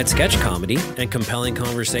president, late-night sketch comedy, and compelling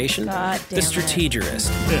conversation? The Strategerist,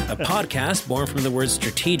 a podcast born from the word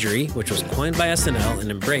strategery, which was coined by SNL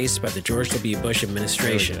and embraced by the George W. Bush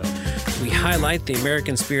administration. We highlight the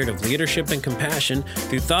American spirit of leadership and compassion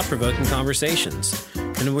through thought-provoking conversations.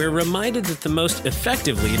 And we're reminded that the most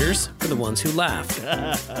effective leaders are the ones who laugh.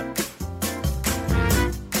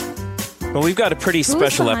 Well, we've got a pretty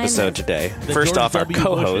special episode today. First off, our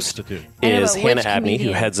co-host is Hannah Abney,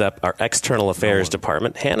 who heads up our External Affairs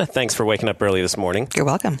Department. Hannah, thanks for waking up early this morning. You're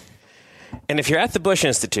welcome. And if you're at the Bush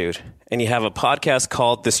Institute and you have a podcast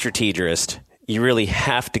called The Strategerist, you really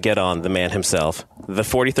have to get on the man himself, the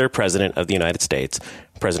 43rd President of the United States,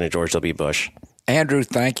 President George W. Bush. Andrew,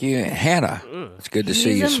 thank you. Hannah, it's good to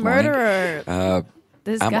see you this morning. He's a murderer.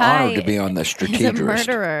 I'm honored to be on The Strategerist. He's a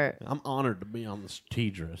murderer. I'm honored to be on The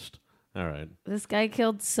Strategerist. All right. This guy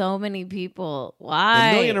killed so many people. Why?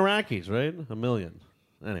 1 million Iraqis, right? 1 million.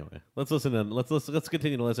 Anyway, let's listen and let's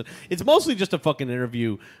continue to listen. It's mostly just a fucking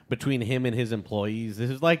interview between him and his employees. This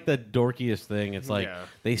is like the dorkiest thing. It's like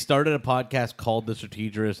they started a podcast called The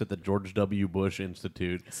Strategerist at the George W. Bush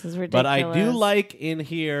Institute. This is ridiculous. But I do like in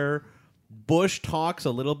here Bush talks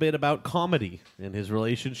a little bit about comedy and his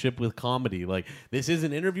relationship with comedy. Like, this is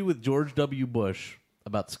an interview with George W. Bush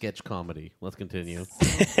about sketch comedy. Let's continue.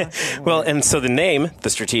 Well, and so the name, The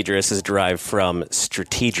Strategerist, is derived from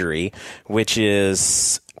strategery, which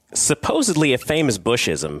is supposedly a famous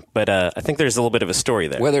Bushism, but I think there's a little bit of a story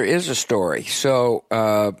there. Well, there is a story. So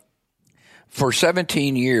for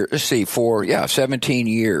 17 years, 17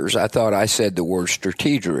 years, I thought I said the word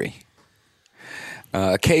strategery.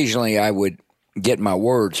 Occasionally, I would get my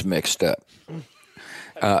words mixed up.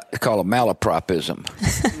 It's called a malapropism.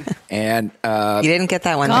 And you didn't get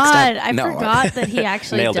that one mixed up. I forgot that he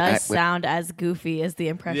actually does sound as goofy as the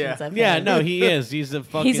impressions I've heard. No, he is. He's a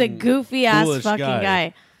fucking He's a goofy ass fucking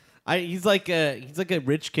guy. He's like a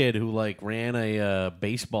rich kid who like ran a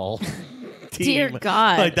baseball team. Dear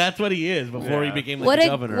God, like that's what he is before he became like, the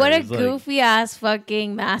governor. What a He's goofy ass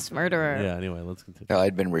fucking mass murderer. Yeah. Anyway, let's continue.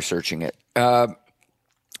 I'd been researching it.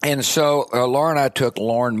 And so Laura and I took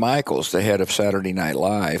Lorne Michaels, the head of Saturday Night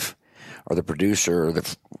Live, or the producer or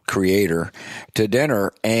the creator, to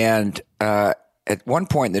dinner. And at one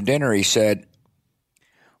point in the dinner, he said,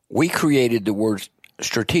 "We created the word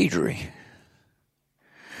strategery."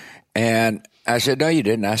 And I said, "No, you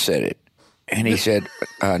didn't. I said it." And he said,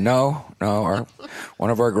 no, one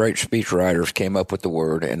of our great speechwriters came up with the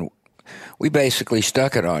word, and we basically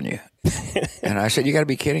stuck it on you. And I said, "You got to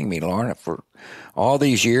be kidding me, Lauren. For all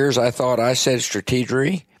these years, I thought I said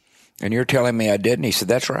strategery, and you're telling me I didn't?" He said,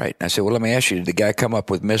 "That's right." I said, "Well, let me ask you, did the guy come up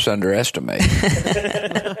with misunderestimate?"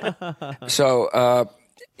 So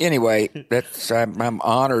anyway, I'm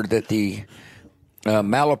honored that the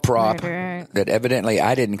malaprop that evidently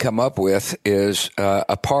I didn't come up with is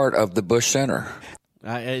a part of the Bush Center.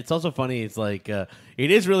 It's also funny. It's like it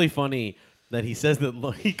is really funny that he says that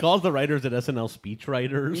he calls the writers at SNL speech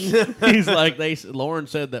writers. He's like, Lauren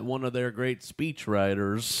said that one of their great speech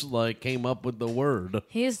writers like came up with the word.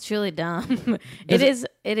 He is truly dumb. It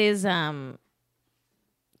is kind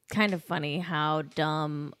of funny how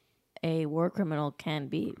dumb a war criminal can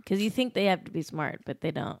be, because you think they have to be smart, but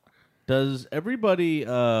they don't. Does everybody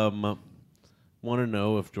want to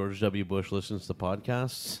know if George W. Bush listens to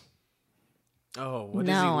podcasts? Oh, what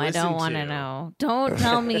no, does he I listen don't want to know. Don't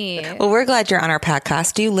tell me. Well, we're glad you're on our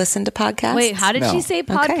podcast. Do you listen to podcasts? Wait, how did she say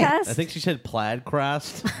podcast? Okay. I think she said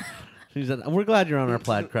Plaidcrast. She said, "We're glad you're on our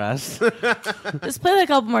Plaidcrast." Just play that a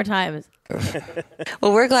couple more times.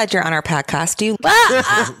 Well, we're glad you're on our podcast. Do you?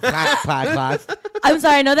 Plaidcast. I'm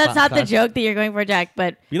sorry. I know that's not the joke that you're going for, Jack,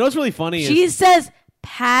 but You know what's really funny? she is, says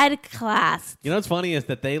pad class. You know what's funny is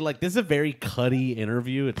that they this is a very cutty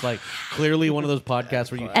interview. It's like clearly one of those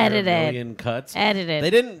podcasts where you Edit add a it. million cuts. Edit it. They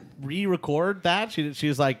didn't re-record that. She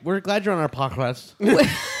was like, "We're glad you're on our podcast."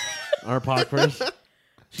 Our podcast.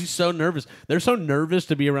 She's so nervous. They're so nervous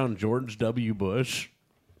to be around George W. Bush.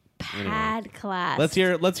 Pad class. Let's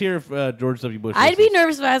hear if George W. Bush. I'd be listens.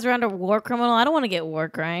 nervous if I was around a war criminal. I don't want to get war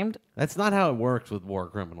crimed. That's not how it works with war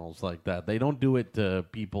criminals like that. They don't do it to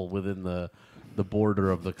people within the border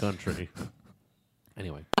of the country.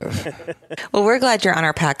 Anyway. Well, we're glad you're on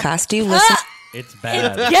our podcast. Do you listen? It's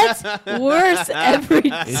bad. It gets worse every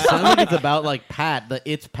time. It sounds like it's about like Pat, the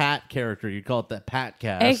It's Pat character. You call it the Pat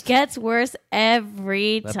cast. It gets worse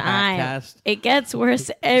every The time. Patcast? It gets worse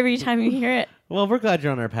every time you hear it. Well, we're glad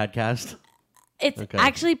you're on our podcast. It's Okay.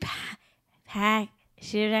 actually Pat.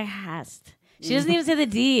 She doesn't even say the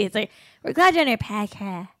D. It's like, we're glad you're on your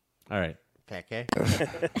podcast. All right.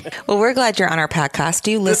 Well, we're glad you're on our podcast.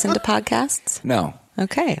 Do you listen to podcasts? No.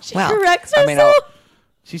 Okay. She Well, corrects I herself. mean,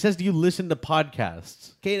 She says, "Do you listen to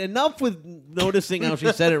podcasts?" Kate, enough with noticing how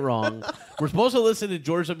she said it wrong. We're supposed to listen to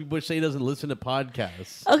George W. Bush say he doesn't listen to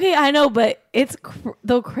podcasts. Okay, I know, but it's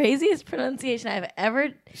the craziest pronunciation I've ever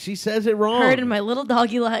She says it wrong. heard in my little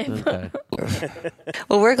doggy life. Okay.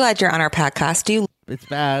 well, we're glad you're on our podcast. Do you? It's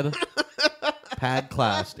bad.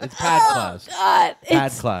 Padclast. It's Padclast. God,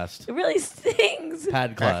 Padclast. it really stings.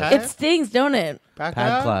 Padclast. It stings, don't it?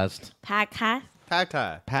 Padclast. Podcast.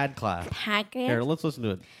 Padclast. Podcast. Here, let's listen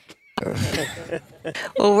to it.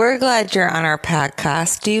 Well, we're glad you're on our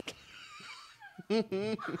podcast. Do you?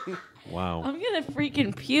 Wow. I'm gonna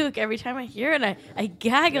freaking puke every time I hear it. I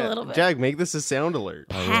gag a little bit. Jack, make this a sound alert.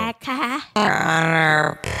 Podcast. You're on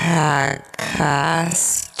our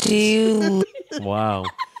podcast. Do you? Wow.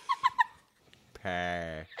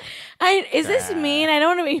 Is this mean? I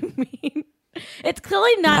don't want to be mean. It's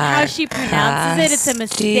clearly not how she pronounces it. It's a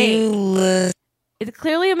mistake. It's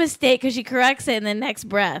clearly a mistake because she corrects it in the next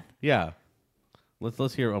breath. Yeah.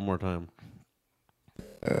 Let's hear it one more time.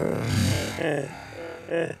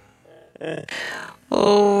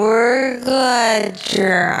 Well, we're glad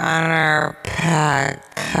you're on our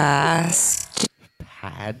podcast.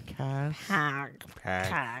 Podcast?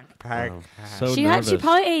 Podcast. So She nervous.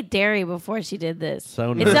 probably ate dairy before she did this.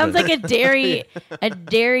 So it nervous. sounds like a dairy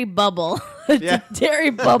bubble. It's a dairy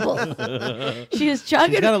bubble. She was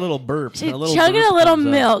chugging. She's got a little burp. She's A little chugging burp a little comes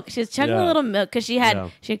up. milk. She was chugging Yeah. a little milk because she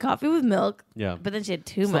had coffee with milk. Yeah. But then she had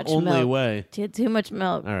too It's the much only milk. way. She had too much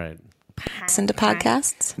milk. All right. Listen to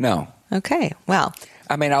podcasts? No. Okay. Well,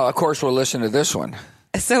 I mean, of course, we'll listen to this one.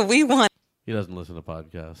 so we want. He doesn't listen to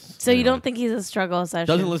podcasts. So you don't think he's a struggle session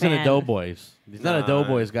Doesn't listen fan. to Doughboys. He's not a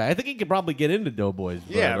Doughboys guy. I think he could probably get into Doughboys.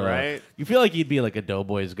 But, Yeah, right. You feel like he'd be like a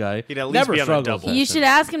Doughboys guy. He'd at least Never be on a struggle double. session. You should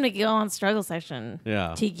ask him to go on struggle session.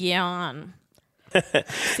 Yeah. To get on.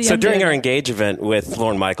 So during our Engage event with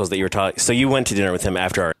Lorne Michaels that you were talking, so you went to dinner with him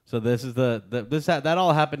after our. So this is that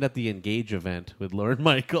all happened at the Engage event with Lorne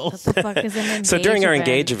Michaels. What the fuck is an Engage So during our event?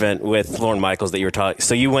 Engage event with Lorne Michaels that you were talking,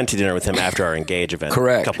 so you went to dinner with him after our Engage event,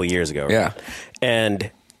 Correct. a couple of years ago, right? Yeah.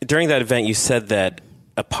 And during that event, you said that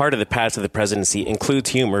a part of the path to the presidency includes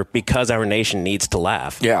humor because our nation needs to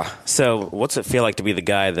laugh. Yeah. So what's it feel like to be the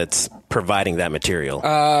guy that's providing that material?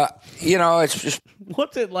 It's just.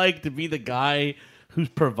 What's it like to be the guy who's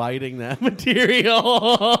providing that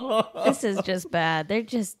material? This is just bad. They're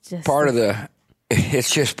just part of the.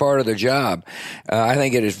 It's just part of the job. I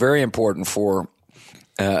think it is very important for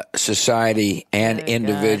society and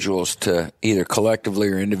individuals to either collectively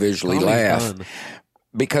or individually Comedy's laugh, done.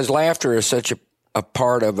 because laughter is such a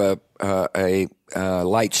part of a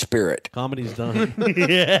light spirit. Comedy's done.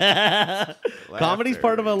 Yeah. Comedy's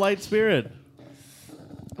part of a light spirit.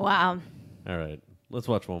 Wow. All right. Let's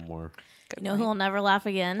watch one more. You know who will never laugh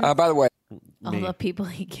again? By the way, All the people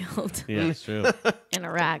he killed. Yeah, it's true. In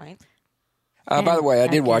Iraq. by the way, I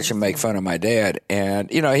did watch him make fun of my dad, and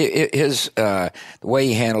his the way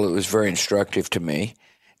he handled it was very instructive to me.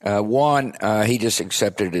 He just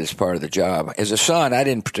accepted it as part of the job. As a son, I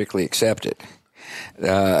didn't particularly accept it.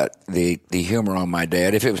 The humor on my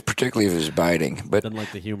dad, particularly if it was biting, but Didn't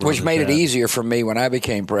like the humor which on made his it dad. easier for me when I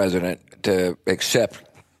became president to accept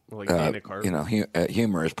Like Dana Carvey.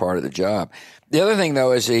 Humor is part of the job. The other thing,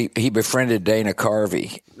 though, is he befriended Dana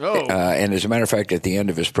Carvey. Oh. And as a matter of fact, at the end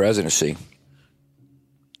of his presidency,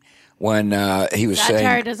 when he was Satire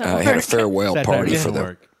saying doesn't he had a work. farewell Satire party doesn't for the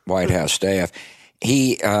work. White House staff,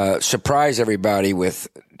 he surprised everybody with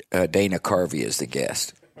Dana Carvey as the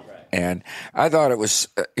guest. And I thought it was,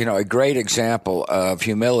 a great example of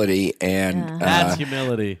humility and That's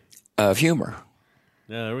humility. Of humor.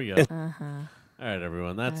 Yeah, there we go. All right,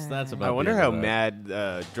 everyone. That's about. I wonder the end how of that.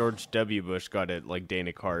 mad George W. Bush got at like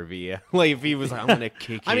Dana Carvey. Like if he was, I'm gonna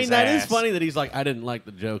kick. I mean, his that ass. is funny that he's like, I didn't like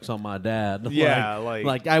the jokes on my dad. Yeah,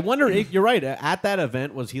 like I wonder if you're right. At that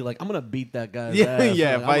event, was he like, I'm gonna beat that guy's Yeah, ass?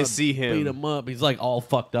 yeah, Like, if I'm I gonna see him. beat him up. He's like all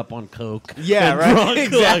fucked up on coke. Yeah, and right. drunk,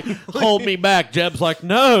 Exactly. like, hold me back. Jeb's like,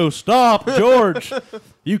 no, stop, George.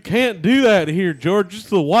 You can't do that here, George. It's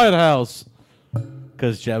the White House.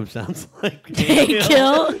 Because Jeb sounds like Hank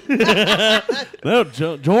Hill. No,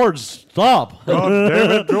 George, stop. God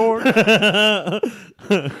damn it, George.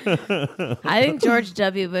 I think George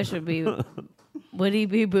W. Bush would be. Would he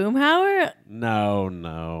be Boomhauer? No.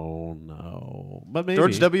 But maybe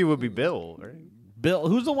George W. would be Bill, right? Bill,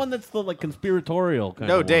 who's the one that's the like conspiratorial kind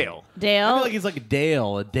No, of Dale. one? Dale? I feel like he's like a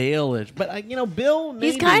Dale-ish. But Bill. Maybe.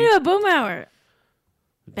 He's kind of a Boomhauer.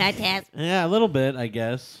 Fantastic. Yeah, a little bit, I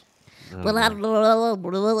guess. Hey. Good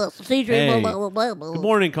Good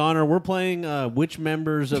morning, Connor. We're playing which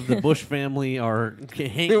members of the Bush family are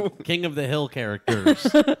King of the Hill characters.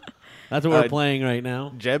 That's what we're playing right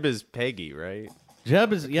now. Jeb is Peggy, right?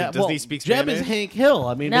 Jeb is Doesn't he speak Jeb Spanish? is Hank Hill.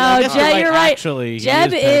 I mean, No, I guess Jeb, you're right. Actually,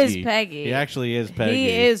 Jeb he is Peggy. He actually is Peggy. He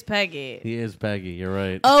is Peggy. He is Peggy. You're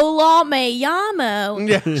right. Hola, me llamo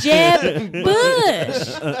Jeb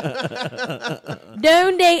Bush.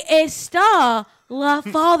 Donde está la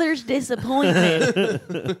father's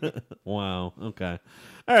disappointment? Wow. Okay.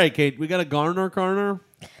 All right, Kate. We got a Garner Carner.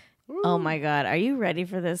 Oh my God. Are you ready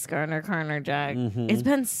for this Garner Carner, Jack? Mm-hmm. It's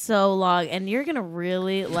been so long, and you're going to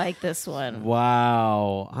really like this one.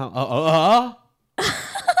 Wow.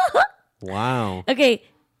 Wow. Okay.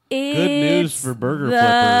 Good news for burger the flippers.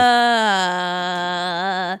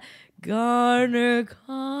 Garner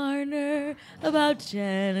Carner about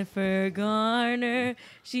Jennifer Garner.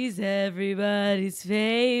 She's everybody's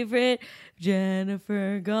favorite.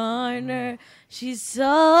 Jennifer Garner. She's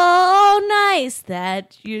so nice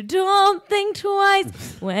that you don't think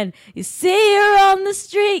twice. When you see her on the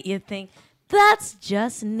street, you think, that's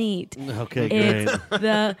just neat. Okay, great. It's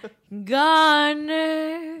the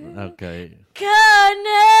Garner. Okay.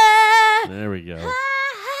 Garner. There we go.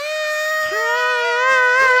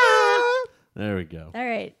 There we go. All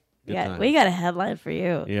right. Good Yeah, times. we got a headline for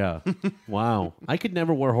you. Yeah. Wow. I could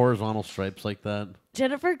never wear horizontal stripes like that.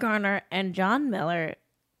 Jennifer Garner and John Miller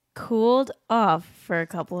cooled off for a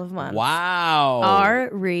couple of months. Wow. Are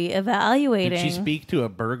reevaluating. Did she speak to a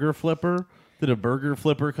burger flipper? Did a burger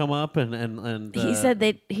flipper come up and He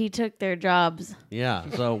said he took their jobs. Yeah.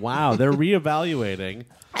 So wow, they're reevaluating.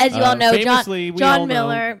 As you all know, famously, John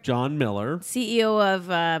Miller, CEO of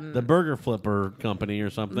the burger flipper company or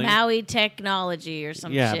something. Maui Technology or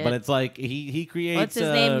some yeah, shit. but it's like he creates What's his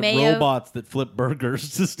name? Mayo? robots that flip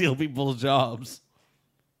burgers to steal people's jobs.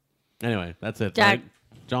 Anyway, that's it. Jack- Right?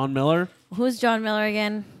 John Miller. Who's John Miller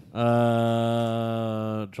again?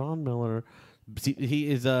 John Miller. He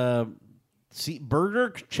is burger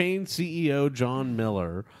chain CEO John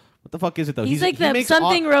Miller. What the fuck is it though? He's like he the makes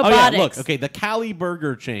something Oh, yeah, robotics. look, okay, the Cali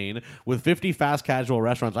Burger chain with 50 fast casual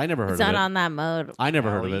restaurants. I never heard It's of not it. on that mode. I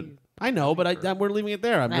never heard of it. I know, but we're leaving it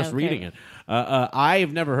there. I'm just Okay. reading it.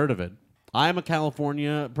 I've never heard of it. I'm a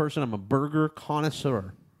California person. I'm a burger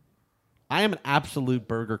connoisseur. I am an absolute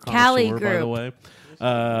burger Cali connoisseur, by the group. way.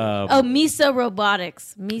 Miso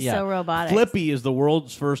Robotics. Robotics. Flippy is the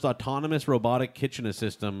world's first autonomous robotic kitchen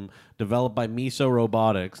system developed by Miso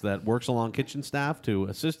Robotics that works along kitchen staff to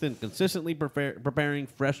assist in consistently preparing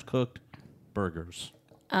fresh cooked burgers.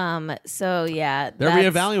 So yeah, They're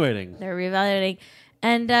reevaluating. They're reevaluating,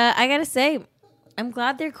 and I gotta say, I'm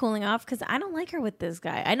glad they're cooling off because I don't like her with this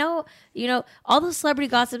guy. I know, all the celebrity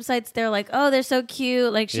gossip sites. They're like, oh, they're so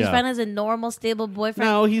cute. Like she's fine as a normal, stable boyfriend.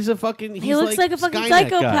 No, he's a fucking. He looks like a fucking Skynet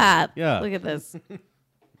psychopath. Guy. Yeah. Look at this.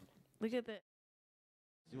 Look at this.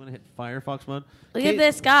 You want to hit Firefox mode? Look at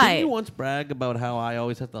this guy. Didn't you once brag about how I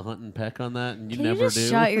always have to hunt and peck on that, and you Can never you just do?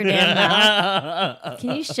 shut your damn mouth?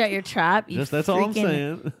 Can you shut your trap? You That's all I'm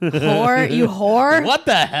saying. Whore, you whore. What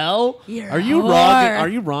the hell? You're Are you whore. Ron? Are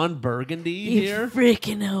you Ron Burgundy You here?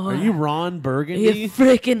 freaking whore. Are you Ron Burgundy? You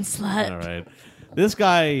freaking slut. All right. This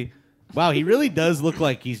guy, Wow, he really does look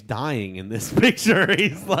like he's dying in this picture.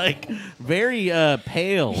 He's like very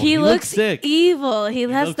pale. He looks sick. evil. He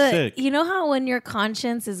has looks the. sick. You know how when your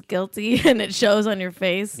conscience is guilty and it shows on your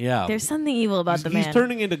face. Yeah. There's something evil about the man. He's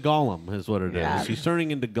turning into Gollum, is what it is. Yeah. He's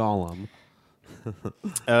turning into Gollum.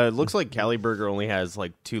 It looks like Cali Burger only has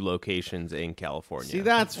like 2 locations in California. See,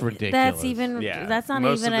 that's ridiculous. That's even. Yeah. That's not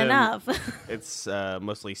Most even of them- enough. It's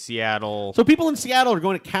mostly Seattle, So people in Seattle are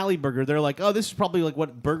going to Cali Burger. They're like, oh, this is probably like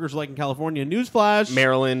what burgers are like in California. Newsflash.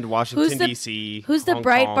 Maryland, Washington, Who's the- D.C. Who's the Hong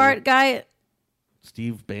Breitbart Kong. guy?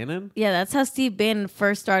 Steve Bannon? Yeah, that's how Steve Bannon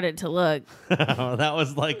first started to look. That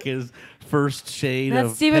was like his first shade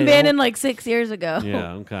That's of Stephen pale. Bannon like 6 years ago.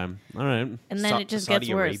 Yeah, okay. All right. And then it just Saudi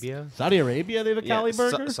gets worse. Arabia? Saudi Arabia, they have a Cali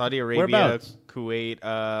Burger? Saudi Arabia, Whereabouts? Kuwait,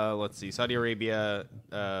 let's see, Saudi Arabia,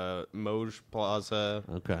 Moj Plaza,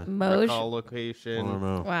 Okay. Moj? Recall location, I don't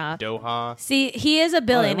know. Wow. Doha. See, he is a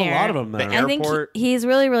billionaire. a lot of them there. The I think airport. he's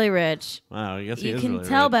really, really rich. Wow, I guess he You is can really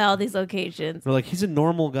tell rich. by all these locations. They're like, he's a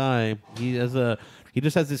normal guy. He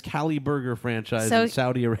just has this Cali Burger franchise So- in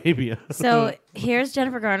Saudi Arabia. So here's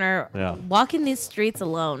Jennifer Garner Yeah. walking these streets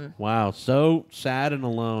alone Wow, so sad and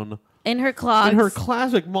alone. in her clogs. In her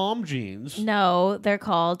classic mom jeans. No, they're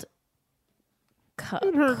called.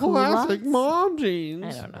 In her classic mom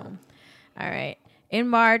jeans. I don't know. All right. In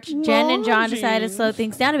March, Jen and John decided to slow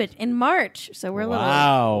things down a bit. In March, so we're a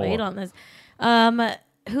Wow. little late on this.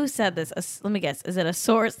 Who said this? Let me guess. Is it a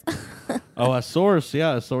source? Oh, a source.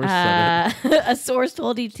 Yeah, a source said it. A source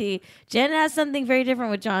told ET. Jen has something very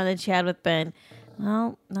different with John than she had with Ben.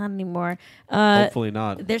 Well, not anymore. Hopefully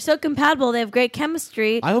not. They're so compatible. They have great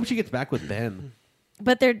chemistry. I hope she gets back with Ben.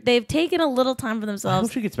 But they've taken a little time for I hope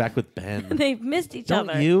themselves. she gets back with Ben. They've missed each Don't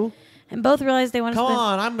other. you? And both realize they want to Come spend.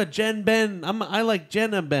 on, I'm a Jen Ben. I like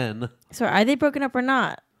Jenna Ben. So are they broken up or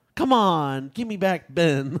not? Come on, give me back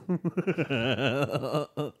Ben.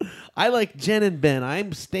 I like Jen and Ben.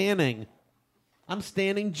 I'm standing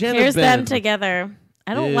Jen Here's and Ben. them together.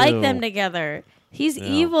 I don't like Ew. them together. He's Yeah.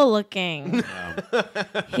 evil looking.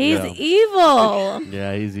 He's Yeah. evil.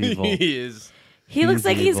 Yeah, he's evil. He is. He looks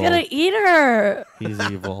like he's evil. gonna eat her. He's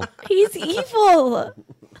evil. He's evil.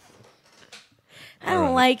 I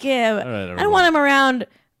don't like him. right, I don't everyone. want him around.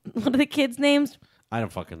 What are the kids' names? I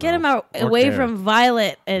don't fucking know. Get him out Or away care. from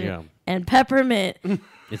Violet and Yeah. and Peppermint.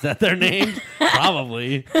 Is that their names?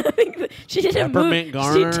 Probably. She did Peppermint a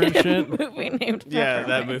Garner movie. She and did shit? a movie named Yeah, that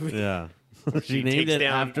Peppermint. movie. Yeah. She She named takes it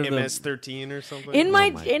down after the MS-13 or something. In my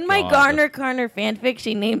God. Garner Carner fanfic,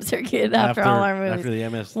 she names her kid after all our movies. after the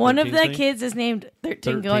MS. One of the thing? kids is named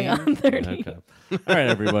 13 going on 30. Okay. All right,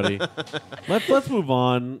 everybody. Let's move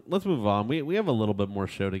on. Let's move on. We have a little bit more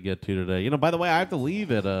show to get to today. You know, by the way, I have to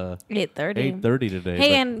leave at 8:30. 8:30 today. Hey,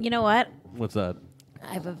 but- and you know what? what's that?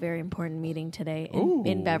 I have a very important meeting today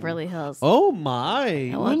in Beverly Hills. Oh my!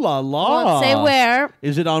 I Ooh won't- la I la! won't say where,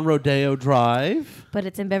 Is it on Rodeo Drive? but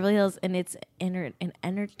it's in Beverly Hills, and it's an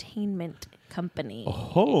entertainment company.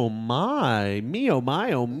 Oh my! Me oh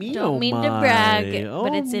my! Oh me Don't oh mean my! to brag, oh,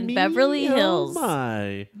 but it's in me, Beverly Hills. Oh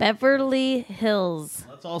my! Beverly Hills,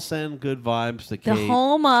 Let's all send good vibes to the Kate.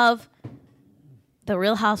 home of the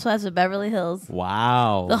Real Housewives of Beverly Hills.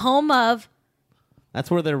 Wow! The home of That's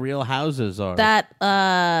where their real houses are. that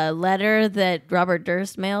letter that Robert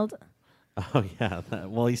Durst mailed. Oh yeah.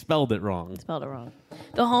 Well, he spelled it wrong. Spelled it wrong.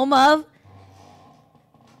 The home of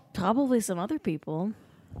probably some other people.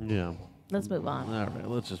 Yeah. Let's move on. All right.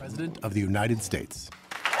 Let's just. President of the United States.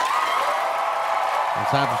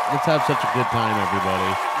 Let's have such a good time,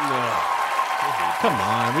 everybody. Come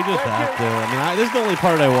on, we just have to. I mean, this is the only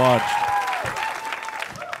part I watched.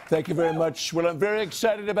 Thank you very much. Well, I'm very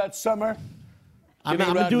excited about summer. I'm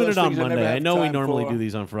Getting around doing those it on things I never Monday. I have know we time normally for. do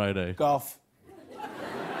these on Friday. Golf.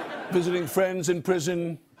 Visiting friends in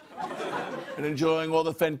prison. And enjoying all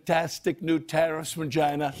the fantastic new tariffs from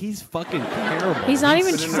China. He's fucking terrible. He's not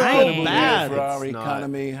even It's been an trying. incredible year bad. for our It's not.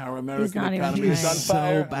 economy, our American not even economy is on trying. So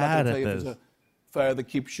fire. I'm not bad gonna at tell you if this. it's a fire that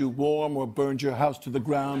keeps you warm or burns your house to the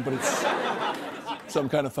ground, but it's some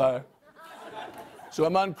kind of fire. So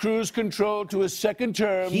I'm on cruise control to a second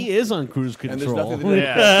term. He is on cruise And there's control. nothing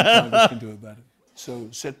that Congress can do about it. So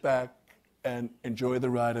sit back and enjoy the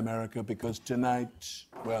ride, America, because tonight,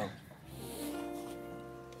 well,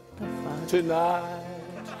 tonight,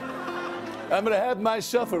 I'm going to have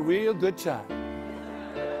myself a real good time.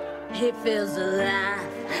 He feels alive,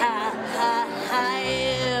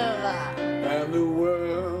 And the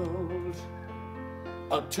world,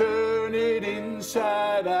 I'll turn it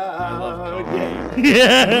inside out.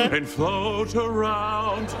 Yeah. And float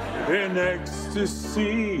around in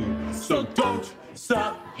ecstasy. So don't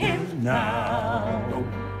stop him now.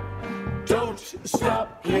 Don't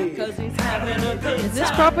stop, please. Cause he's having a good Is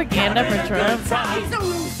this propaganda for Trump? He's a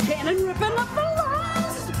loose cannon ripping up the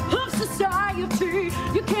last of society.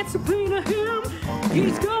 You can't subpoena him.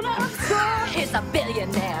 He's gonna absorb. He's a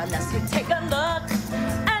billionaire unless you take a look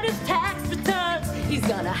at his tax returns. He's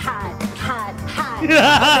gonna hide.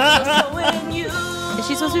 Showing you. Is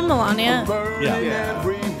she supposed to be Melania? Yeah.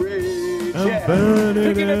 Every bridge. I'm burning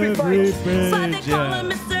Picking every fight. bridge. Call him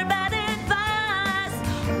Mr. Bad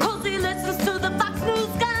Advice. Cause he listens to the Fox News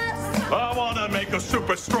guys. I wanna make a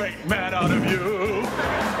super straight man out of you.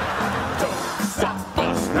 Don't stop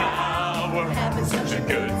us now. We're having such a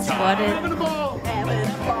good time. What is- Having a ball. Having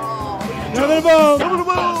a ball. Having a ball. Having a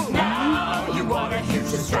ball. Now you want a huge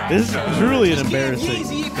distraction. This is truly an embarrassing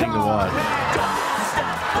thing to watch.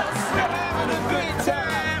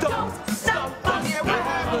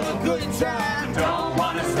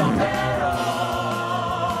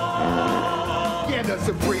 The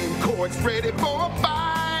Supreme Court's ready for a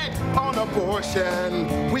fight on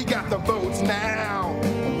abortion. We got the votes now.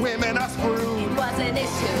 Women are screwed. It was an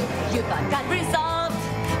issue you thought got resolved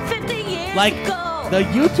 50 years Like, ago. the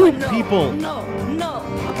YouTube people. No.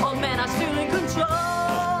 All men are still in control.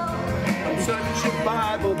 I'm such a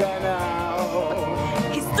Bible by now.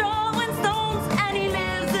 He's throwing stones and he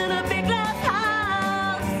lives in a big glass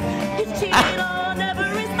house. He's cheating on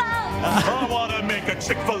every spouse. I wanna make a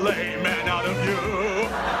Chick-fil-A man out of you.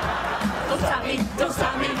 Don't stop me. Don't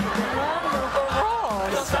stop me.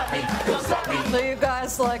 Do you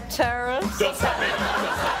guys like tariffs? Don't stop me.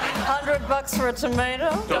 $100 for a tomato?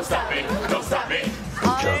 Don't stop me.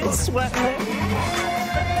 I ain't sweating.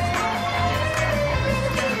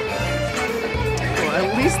 Well,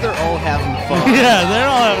 at least they're all having fun. Yeah, they're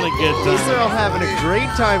all having a good At least they're all time. having a great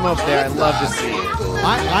time up there. I love to see it.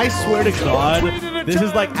 I swear to God, this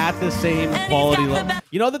is like at the same quality level.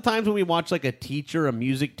 You know the times when we watch like a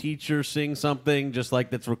music teacher sing something just like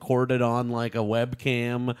that's recorded on like a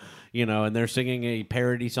webcam, you know, and they're singing a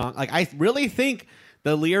parody song. Like I really think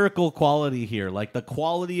the lyrical quality here, like the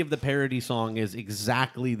quality of the parody song is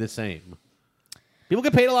exactly the same. People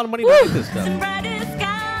get paid a lot of money to make this stuff.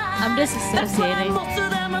 I'm disassociating. Most of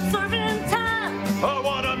them are serving time. I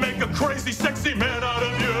wanna make a crazy, sexy man out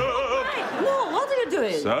of you. No, what are you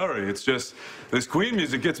doing? Sorry, it's just this Queen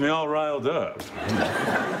music gets me all riled up.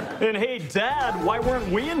 And hey, Dad, why weren't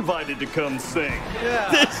we invited to come sing?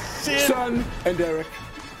 Son and Eric.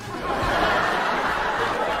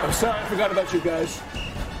 I'm sorry, I forgot about you guys.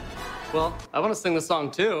 Well, I want to sing the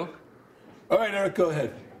song too. All right, Eric, go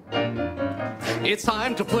ahead. It's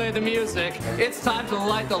time to play the music. It's time to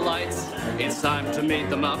light the lights. It's time to meet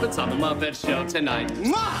the Muppets on the Muppet Show tonight.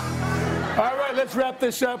 Mwah! All right, let's wrap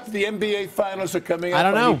this up. The NBA Finals are coming up. I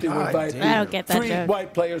don't know. need to invite I don't get that 3 joke.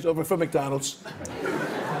 white players over from McDonald's.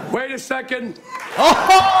 Wait a second.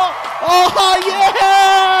 Oh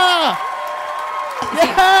yeah!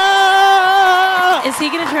 Yeah! Is he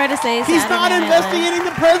going to try to say He's Saturday not Night Live? investigating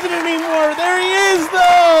the president anymore. There he is,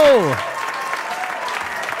 though.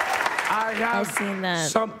 I have seen that.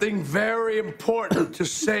 something very important to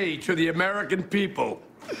say to the American people.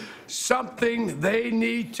 Something they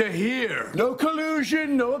need to hear. No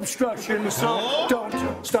collusion, no obstruction, so don't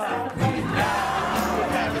stop me now. We're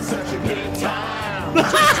having such a good time.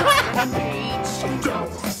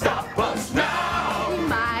 Don't stop us now. We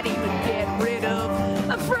might even get rid of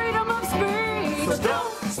the freedom of speech. So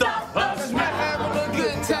don't stop us. We're having a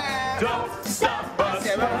good time. Don't stop us.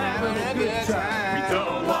 We're having a good time. We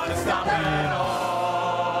don't want to stop at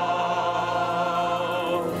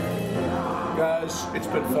all. Guys, it's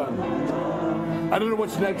been fun. I don't know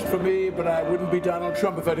what's next for me, but I wouldn't be Donald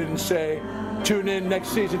Trump if I didn't say, tune in next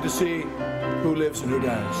season to see who lives and who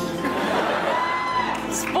dies.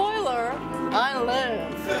 Spoiler, I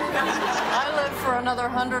live. I live for another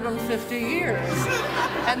 150 years.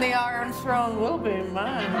 And the Iron Throne will be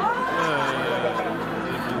mine.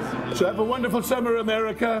 So have a wonderful summer,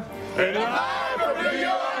 America. And live from New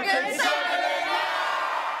York and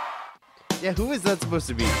Yeah, who is that supposed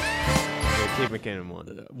to be? The Kate McKinnon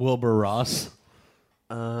one. Wilbur Ross.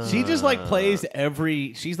 She just like plays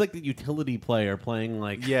every. She's like the utility player playing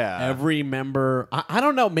like every member. I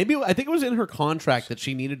don't know. Maybe I think it was in her contract that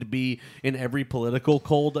she needed to be in every political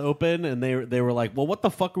cold open, and they were like, well, what the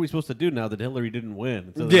fuck are we supposed to do now that Hillary didn't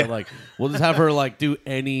win? So they're like, we'll just have her like do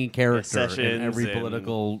any character in every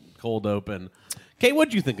political cold open. Kate,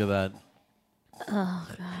 what'd you think of that? Oh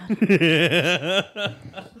God.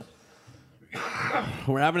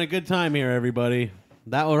 We're having a good time here, everybody.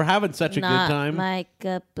 We're having such a Not good time. my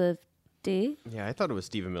cup of tea. Yeah, I thought it was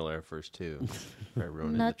Stephen Miller at first too.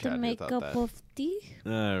 Everyone Not in the chat to make thought cup that. of tea.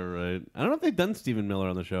 All right. I don't know if they've done Stephen Miller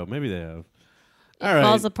on the show. Maybe they have. All right.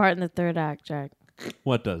 Falls apart in the third act, Jack.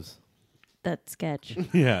 What does? That sketch.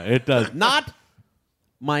 Yeah, it does. Not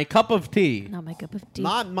my cup of tea. Not my cup of tea.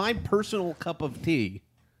 Not my personal cup of tea.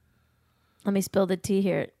 Let me spill the tea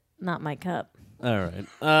here. Not my cup. All right.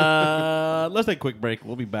 Let's take a quick break.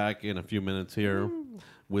 We'll be back in a few minutes here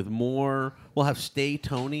with more. We'll have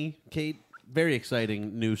StayTony, Cait. Very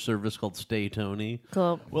exciting new service called StayTony.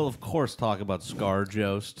 Cool. We'll, of course, talk about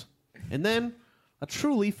ScarJost. And then a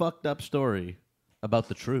truly fucked up story about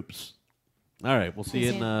the troops. All right. We'll see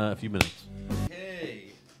you in a few minutes.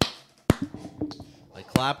 Okay. I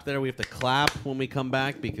clapped there. We have to clap when we come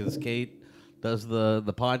back because Cait does the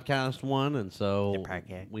podcast one, and so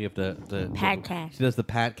we have to Podcast. She does the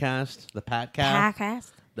Patcast. The Patcast.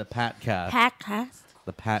 Podcast. The Patcast. Podcast.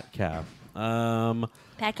 The Patcast.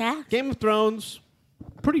 Podcast. Game of Thrones,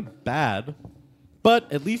 pretty bad,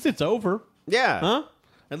 but at least it's over. Yeah. Huh?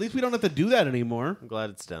 At least we don't have to do that anymore. I'm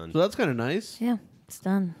glad it's done. So that's kind of nice. Yeah, it's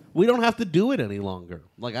done. We don't have to do it any longer.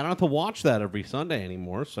 Like, I don't have to watch that every Sunday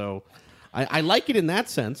anymore, so I like it in that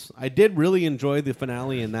sense. I did really enjoy the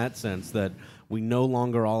finale in that sense that we no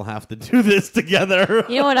longer all have to do this together.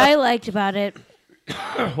 You know what I liked about it?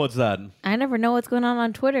 What's that? I never know what's going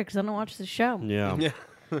on Twitter because I don't watch the show. Yeah.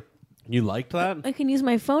 You liked that? I can use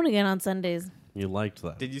my phone again on Sundays. You liked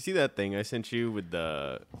that. Did you see that thing I sent you with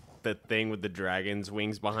the thing with the dragon's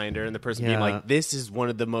wings behind her and the person being Yeah. like, "This is one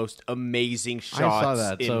of the most amazing shots I saw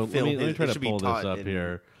that. in So film." let me It try to should be pull this taught up in-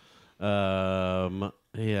 here.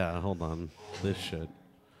 Yeah, hold on. This shit.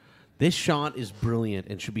 This shot is brilliant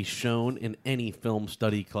and should be shown in any film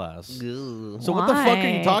study class. So what the fuck are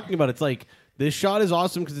you Why? talking about? It's like, this shot is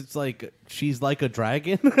awesome because it's like, she's like a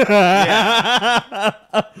dragon.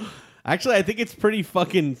 Actually, I think it's pretty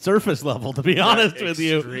fucking surface level, to be honest with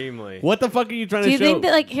you. Extremely. What the fuck are you trying Do to you show? think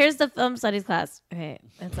that, like, here's the film studies class? Okay,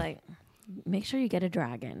 it's like, make sure you get a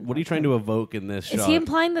dragon. What are you trying to evoke in this Is shot? he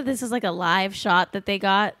implying that this is like a live shot that they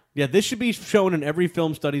got? Yeah, this should be shown in every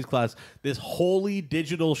film studies class. This wholly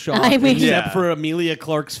digital shot, I mean- except Yeah. for Amelia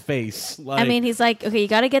Clark's face. Like, I mean, he's like, okay, you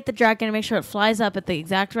got to get the dragon and make sure it flies up at the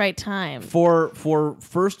exact right time. for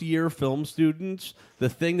first year film students, the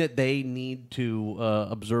thing that they need to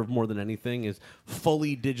observe more than anything is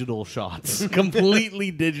fully digital shots,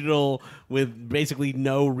 completely digital with basically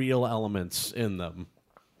no real elements in them.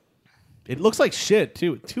 It looks like shit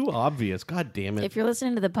too. Too obvious. God damn it. If you're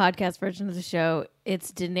listening to the podcast version of the show,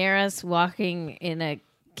 it's Daenerys walking in a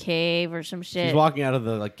cave or some shit. She's walking out of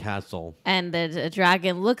the castle. And the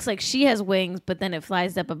dragon looks like she has wings, but then it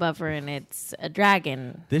flies up above her and it's a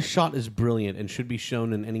dragon. This shot is brilliant and should be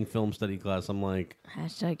shown in any film study class. I'm like,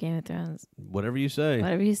 Hashtag Game of Thrones. whatever you say.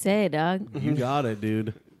 Whatever you say, dog. You got it,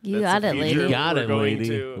 dude. You got it, lady. You got it,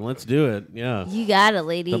 lady. Let's do it. Yeah. You got it,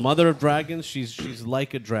 lady. The mother of dragons. She's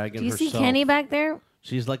like a dragon Do you herself. see Kenny back there?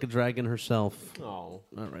 She's like a dragon herself. Oh, all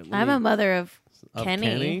right. I'm a mother of Kenny.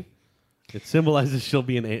 Kenny? It symbolizes she'll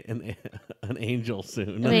be an angel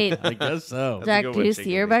soon. Wait. I guess so. Jack, do you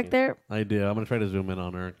see her back there? I do. I'm gonna try to zoom in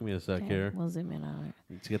on her. Give me a sec here. We'll zoom in on her.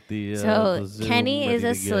 Let's get the. So the zoom Kenny is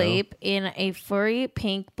ready to go. asleep in a furry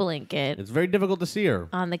pink blanket It's very difficult to see her.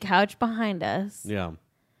 on the couch behind us. Yeah.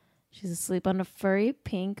 She's asleep on a furry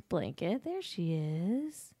pink blanket. There she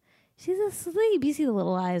is. She's asleep. You see the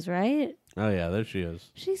little eyes, right? Oh yeah, there she is.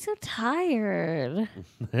 She's so tired.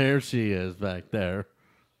 There she is back there.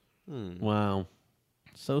 Wow,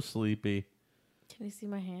 so sleepy. Can you see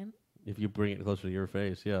my hand? If you bring it closer to your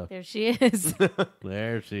face, yeah. There she is.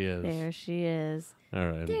 There she is. There she is. All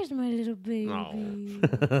right. There's my little baby.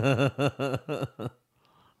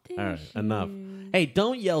 All right, enough. Hey,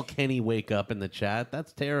 don't yell Kenny wake up in the chat.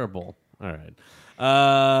 That's terrible. All right.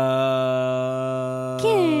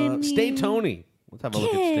 Kenny. StayTony. Let's have a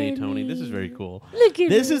look at StayTony. This is very cool. Look at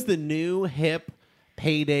This it. is the new hip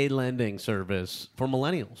payday lending service for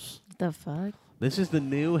millennials. The fuck? This is the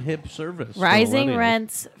new hip service. for Rising millennials.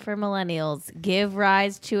 rents for millennials give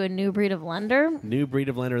rise to a new breed of lender. New breed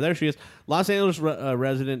of lender. There she is. Los Angeles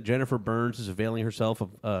resident Jennifer Burns is availing herself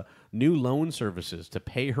of new loan services to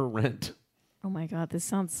pay her rent. Oh my God, this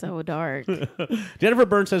sounds so dark. Jennifer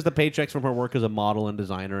Burns says the paychecks from her work as a model and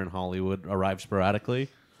designer in Hollywood arrive sporadically.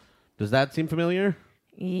 Does that seem familiar?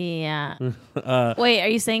 Yeah. Wait, are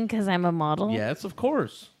you saying because I'm a model? Yes, of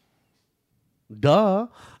course. Duh.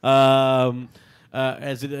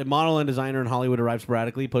 As a model and designer in Hollywood arrives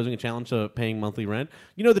sporadically, posing a challenge to paying monthly rent.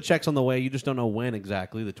 You know the check's on the way. You just don't know when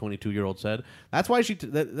exactly, the 22-year-old said. That's why she turned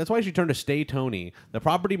to StayTony. The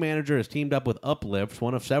property manager has teamed up with Uplift,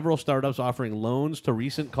 one of several startups offering loans to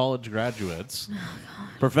recent college graduates.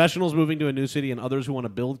 Professionals moving to a new city and others who want to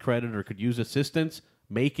build credit or could use assistance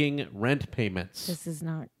making rent payments. This is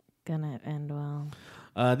not going to end well.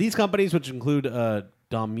 These companies, which include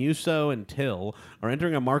Domuso and Till, are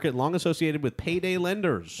entering a market long associated with payday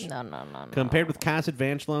lenders. No. Compared with cash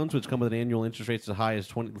advance loans, which come with an annual interest rates as high as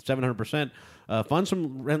 700%, funds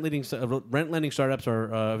from rent lending startups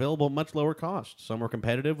are available at much lower cost. Some are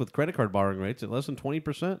competitive with credit card borrowing rates at less than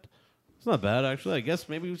 20%. It's not bad, actually. I guess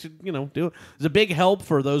maybe we should, do it. It's a big help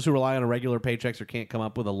for those who rely on regular paychecks or can't come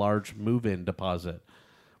up with a large move-in deposit.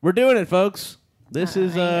 We're doing it, folks. This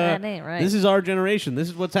is that ain't right. This is our generation. This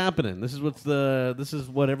is what's happening. This is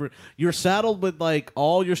whatever. You're saddled with like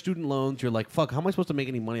all your student loans. You're like, fuck, how am I supposed to make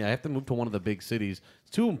any money? I have to move to one of the big cities.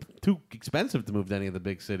 It's too expensive to move to any of the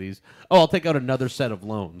big cities. Oh, I'll take out another set of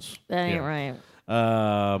loans. That ain't right.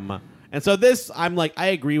 And so this, I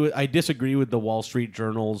disagree with the Wall Street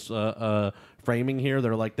Journal's framing here.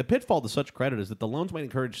 They're like, the pitfall to such credit is that the loans might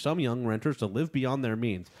encourage some young renters to live beyond their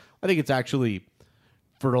means. I think it's actually,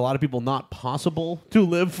 for a lot of people, not possible to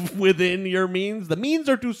live within your means. The means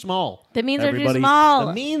are too small. The means are too small.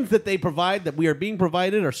 The means that they provide, that we are being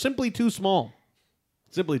provided, are simply too small.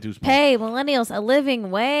 Simply too small. Pay millennials a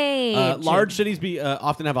living wage. Large cities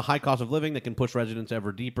often have a high cost of living that can push residents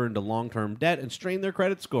ever deeper into long-term debt and strain their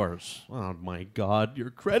credit scores. Oh, my God. Your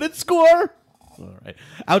credit score? All right.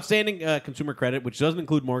 Outstanding consumer credit, which doesn't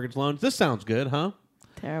include mortgage loans. This sounds good, huh?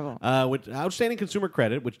 Terrible. Outstanding consumer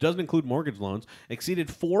credit, which doesn't include mortgage loans, exceeded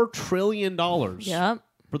 $4 trillion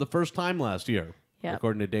for the first time last year. Yep.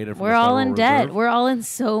 According to data from We're the all Federal in Reserve. debt. We're all in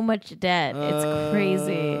so much debt. It's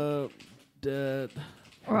crazy. Debt.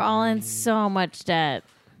 We're all in so much debt.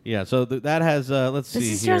 Yeah, so that has, let's see here.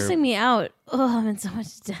 This is stressing me out. Oh, I'm in so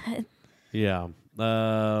much debt. Yeah.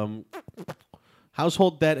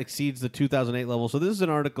 Household debt exceeds the 2008 level. So this is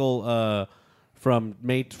an article from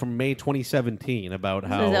May 2017 about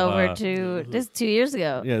how... This is 2 years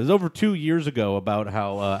ago. Yeah, it was over 2 years ago about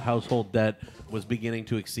how household debt was beginning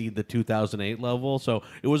to exceed the 2008 level. So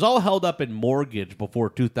it was all held up in mortgage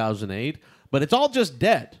before 2008, but it's all just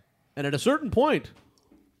debt. And at a certain point,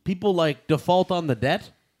 people like default on the debt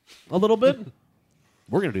a little bit.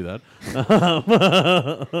 We're going to do that. I don't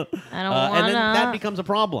want to. And then that becomes a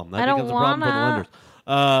problem. That becomes a problem for the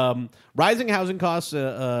lenders. Rising housing costs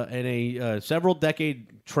and a several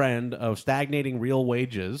decade trend of stagnating real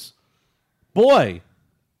wages. Boy,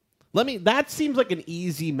 that seems like an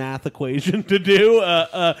easy math equation to do.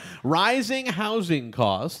 Rising housing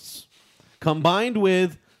costs combined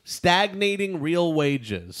with stagnating real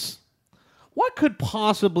wages. What could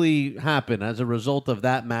possibly happen as a result of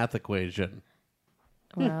that math equation?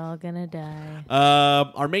 We're all gonna die.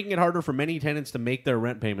 Are making it harder for many tenants to make their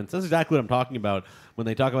rent payments. That's exactly what I'm talking about when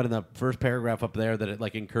they talk about in the first paragraph up there that it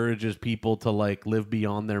like encourages people to like live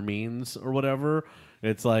beyond their means or whatever.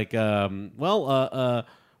 It's like, what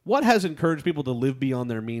has encouraged people to live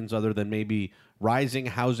beyond their means other than maybe rising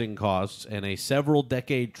housing costs and a several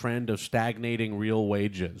decade trend of stagnating real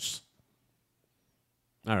wages?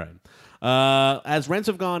 All right. As rents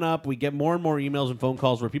have gone up, we get more and more emails and phone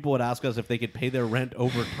calls where people would ask us if they could pay their rent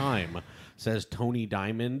over time, says Tony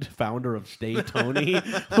Diamond, founder of StayTony,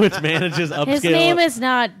 which manages upscale. His name is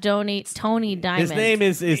not Tony Diamond. His name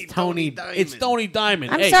is Tony. It's Tony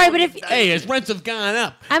Diamond. I'm sorry, but as rents have gone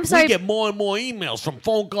up, I'm sorry, we get more and more emails from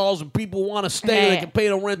phone calls and people want to stay. They can pay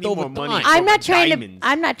the rent over time. I'm not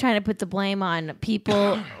trying to put the blame on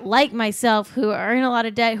people like myself who are in a lot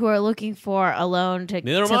of debt who are looking for a loan to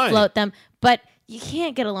float them, but you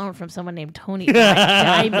can't get a loan from someone named Tony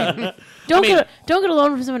Diamond. Don't get a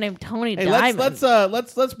loan from someone named Tony Diamond.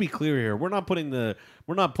 Let's be clear here. We're not putting the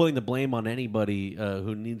blame on anybody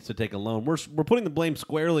who needs to take a loan. We're putting the blame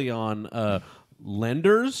squarely on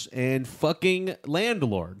lenders and fucking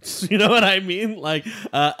landlords. You know what I mean? Like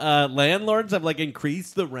landlords have like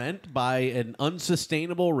increased the rent by an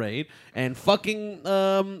unsustainable rate, and fucking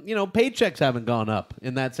paychecks haven't gone up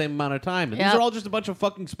in that same amount of time. And these are all just a bunch of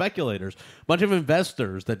fucking speculators, a bunch of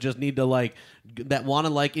investors that just need to want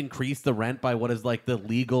to increase the rent by what is like the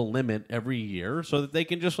legal limit every year so that they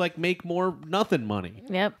can just make more nothing money.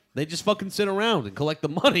 Yep. They just fucking sit around and collect the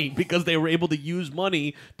money because they were able to use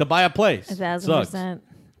money to buy a place. 1,000%.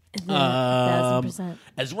 1,000%.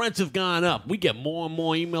 As rents have gone up, we get more and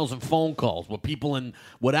more emails and phone calls where people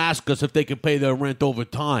would ask us if they could pay their rent over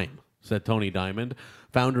time, said Tony Diamond,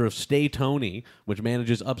 founder of StayTony, which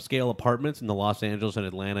manages upscale apartments in the Los Angeles and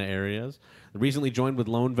Atlanta areas. Recently joined with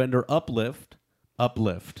loan vendor Uplift.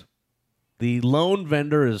 The loan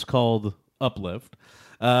vendor is called Uplift.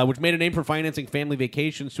 Which made a name for financing family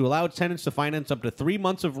vacations to allow its tenants to finance up to 3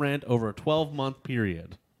 months of rent over a 12-month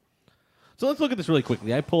period. So let's look at this really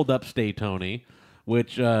quickly. I pulled up StayTony,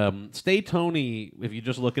 which StayTony, if you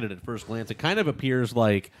just look at it at first glance, it kind of appears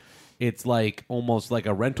like it's like almost like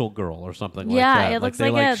a rental girl or something like Yeah, that. it looks they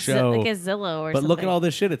like a But Zillow or something. look at all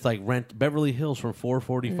this shit. It's like rent Beverly Hills from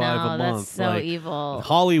 $445 a month. That's so like evil.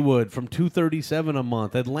 Hollywood from $237 a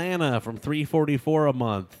month. Atlanta from $344 a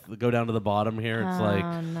month. Go down to the bottom here. It's like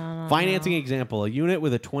financing example. A unit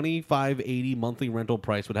with a $2,580 monthly rental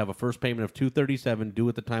price would have a first payment of $237 due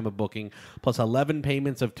at the time of booking, plus 11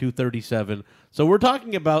 payments of $237. So we're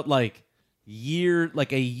talking about a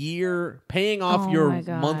year paying off your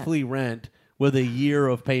monthly rent with a year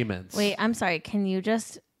of payments. Wait, I'm sorry. Can you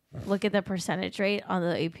just look at the percentage rate on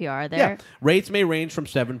the APR there? Yeah, rates may range from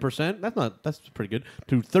 7%. That's pretty good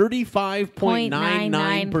to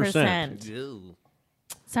 35.99%.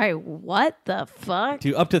 Sorry, what the fuck?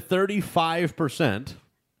 To up to 35%.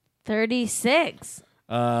 36.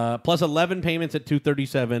 Plus 11 payments at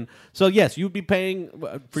 $237. So yes, you'd be paying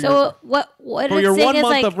for your 1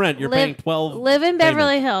 month of rent. You're paying 12. Live in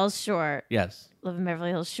Beverly Hills, sure. Yes. Live in Beverly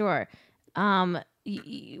Hills, sure.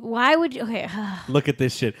 Why would you? Okay. Look at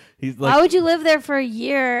this shit. He's like, why would you live there for a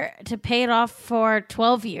year to pay it off for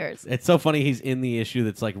 12 years? It's so funny. He's in the issue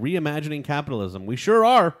that's like reimagining capitalism. We sure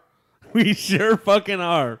are. We sure fucking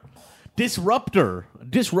are. Disruptor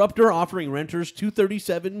offering renters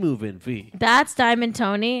 $237 move-in fee. That's Diamond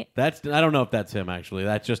Tony. I don't know if that's him actually.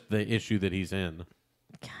 That's just the issue that he's in.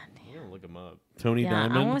 God damn. Look him up. Tony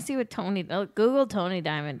Diamond. I want to see what Tony. Google Tony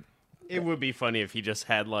Diamond. It would be funny if he just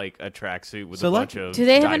had like a tracksuit with a bunch of. Do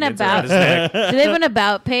they have an about? Do they have an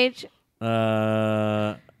about page?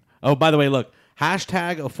 Oh, by the way, look.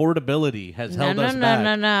 Hashtag affordability has held us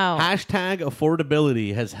back. No. Hashtag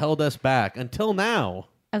affordability has held us back until now.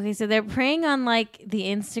 Okay, so they're preying on the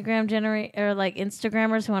Instagram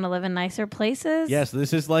Instagrammers who want to live in nicer places. Yes,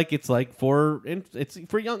 this is it's for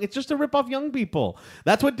young. It's just to rip off young people.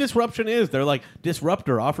 That's what disruption is. They're like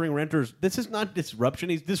disruptor offering renters. This is not disruption.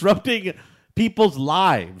 He's disrupting people's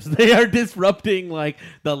lives. They are disrupting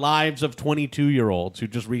the lives of 22-year-olds who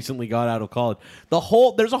just recently got out of college.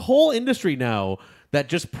 There's a whole industry now that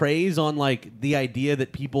just preys on the idea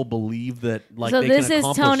that people believe that so they this can is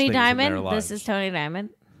accomplish Tony things in Diamond. their lives. This is Tony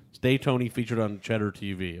Diamond. StayTony featured on Cheddar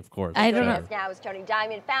TV, of course. I don't know. Now is Tony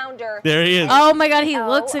Diamond, founder. There he is. Oh my God, he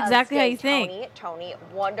looks exactly how you think. Tony,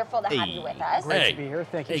 wonderful to have you with us. Great to be here.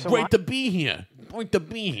 Thank you so great much. to be here. Great to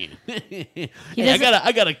be here.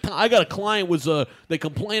 I got a client was they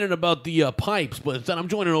complaining about the pipes, but instead I'm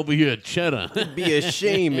joining over here at Cheddar. It'd be a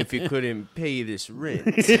shame if you couldn't pay this rent.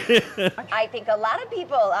 I think a lot of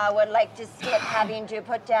people would like to skip having to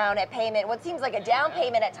put down a payment, what seems like a down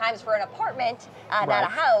payment at times for an apartment, not a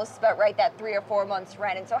house, but that 3 or 4 months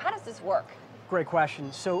rent. And so how does this work? Great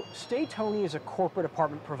question. So StayTony is a corporate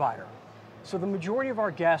apartment provider. So the majority of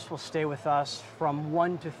our guests will stay with us from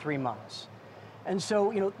 1 to 3 months. And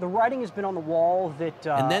so, the writing has been on the wall that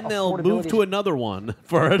and then they'll move to another one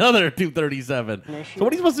for another $237. So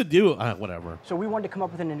what are you supposed to do? Whatever. So we wanted to come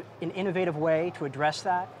up with an innovative way to address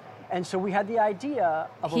that. And so we had the idea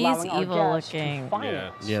of allowing our guests to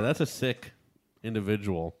finance. Yeah, that's a sick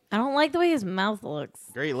individual. I don't like the way his mouth looks.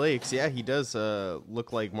 Great Lakes, yeah, he does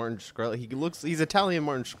look like Martin Shkreli. He's Italian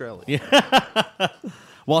Martin Shkreli. Yeah.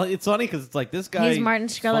 Well, it's funny because it's this guy. He's Martin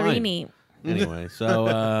Shkreli. Anyway,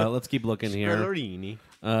 so let's keep looking here.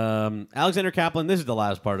 Alexander Kaplan, this is the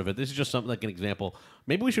last part of it. This is just something like an example.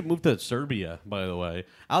 Maybe we should move to Serbia, by the way.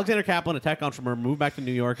 Alexander Kaplan, a tech entrepreneur, moved back to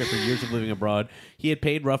New York after years of living abroad. He had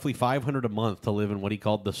paid roughly $500 a month to live in what he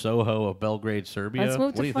called the Soho of Belgrade, Serbia. Let's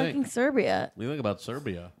move to fucking Serbia. What do you think about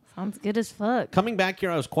Serbia? Sounds good as fuck. Coming back here,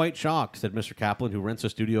 I was quite shocked, said Mr. Kaplan, who rents a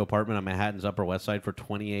studio apartment on Manhattan's Upper West Side for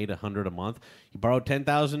 $2,800 a month. He borrowed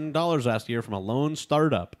 $10,000 last year from a lone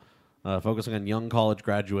startup, focusing on young college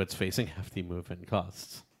graduates facing hefty move-in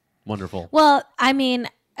costs. Wonderful. Well, I mean,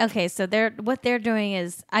 okay, so what they're doing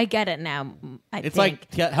is, I get it now. It's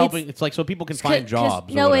helping. It's so people can find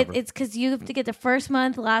jobs. No, it's because you have to get the first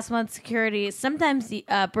month, last month security. Sometimes the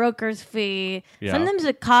broker's fee. Yeah. Sometimes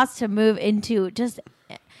the cost to move into just.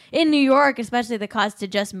 In New York, especially, the cost to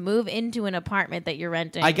just move into an apartment that you're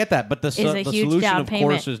renting. I get that, but the solution, of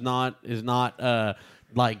course, is not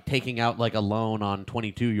taking out a loan on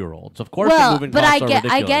 22-year-olds. Of course, the moving costs are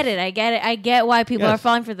ridiculous. I get why people are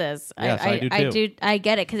falling for this. Yes, I do too. I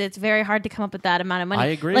get it because it's very hard to come up with that amount of money. I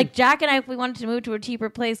agree. Jack and I, if we wanted to move to a cheaper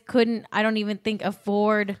place, I don't even think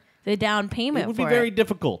afford the down payment. It would be very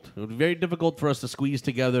difficult. It would be very difficult for us to squeeze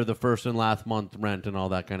together the first and last month rent and all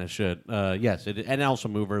that kind of shit. Yes, and also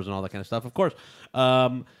movers and all that kind of stuff. Of course.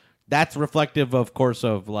 that's reflective, of course,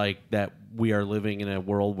 of like that we are living in a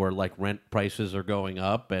world where like rent prices are going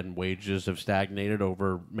up and wages have stagnated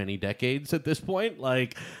over many decades at this point.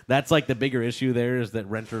 Like that's like the bigger issue there is that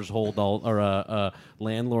renters hold all, or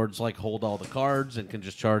landlords like hold all the cards and can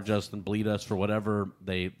just charge us and bleed us for whatever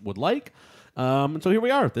they would like. And so here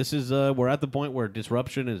we are. This is we're at the point where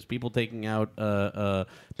disruption is people taking out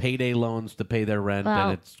payday loans to pay their rent,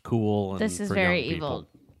 and it's cool. And this is for very young evil. people.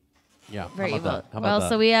 Yeah, very how evil. about that? How about Well, that?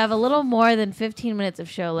 so we have a little more than 15 minutes of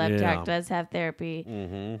show left. Yeah. Jack does have therapy.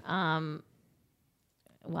 Mm-hmm.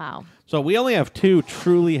 Wow. So we only have 2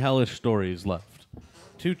 truly hellish stories left.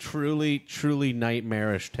 2 truly, truly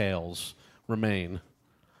nightmarish tales remain.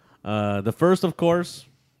 The first, of course,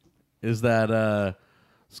 is that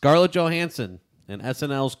Scarlett Johansson and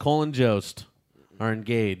SNL's Colin Jost are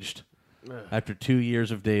engaged after 2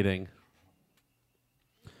 years of dating.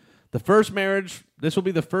 The first marriage, this will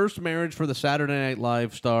be the first marriage for the Saturday Night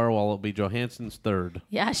Live star, while it'll be Johansson's third.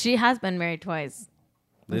 Yeah, she has been married twice.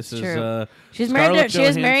 This That's is true. She's Scarlett married. She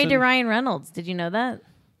was married to Johansson. Ryan Reynolds. Did you know that?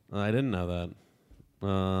 I didn't know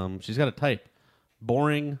that. She's got a type.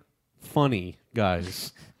 Boring, funny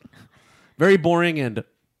guys. Very boring and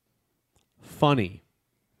funny.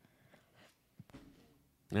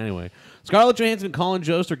 Anyway, Scarlett Johansson and Colin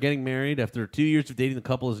Jost are getting married. After 2 years of dating, the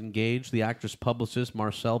couple is engaged. The actress publicist,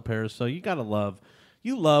 Marcel Parisot. You gotta love...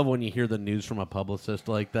 You love when you hear the news from a publicist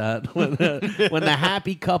like that. when the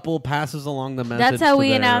happy couple passes along the message. That's how to we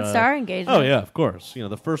their, announced our engagement. Oh, yeah, of course. You know,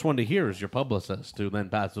 the first one to hear is your publicist, who then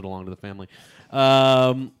passes it along to the family.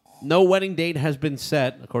 No wedding date has been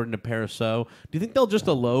set, according to Parisot. Do you think they'll just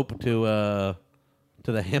elope to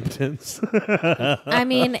the Hamptons? I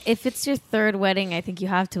mean, if it's your third wedding, I think you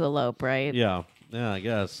have to elope, right? Yeah, I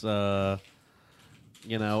guess.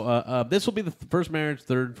 This will be the first marriage,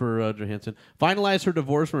 third for Johansson. Finalized her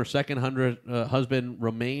divorce from her second husband,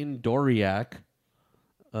 Romain Doriac.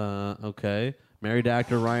 Okay. Married to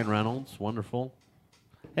actor Ryan Reynolds. Wonderful.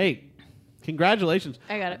 Hey, congratulations.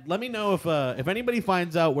 I got it. Let me know if anybody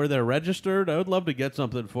finds out where they're registered. I would love to get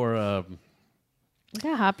something for... Look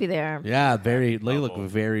how happy they are. Yeah, they look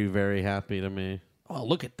very, very happy to me. Oh,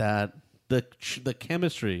 look at that. The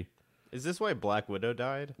chemistry. Is this why Black Widow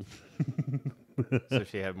died? So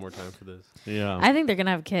she had more time for this. Yeah. I think they're going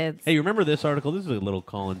to have kids. Hey, you remember this article? This is a little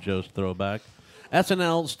Colin Jost throwback.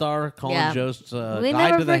 SNL star Colin Jost's We Guide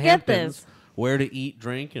never to the forget Hamptons. this. Where to eat,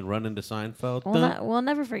 drink, and run into Seinfeld. We'll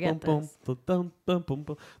never forget this.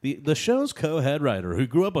 The show's co-head writer, who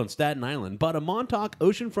grew up on Staten Island, bought a Montauk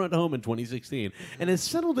oceanfront home in 2016 and has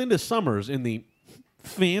settled into summers in the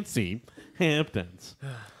fancy Hamptons.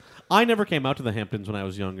 I never came out to the Hamptons when I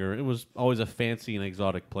was younger. It was always a fancy and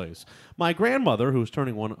exotic place. My grandmother, who's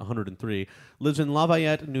turning 103, lives in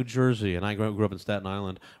Lafayette, New Jersey, and I grew up in Staten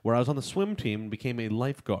Island, where I was on the swim team and became a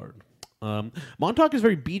lifeguard. Montauk is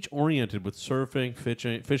very beach-oriented with surfing,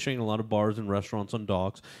 fishing, a lot of bars and restaurants on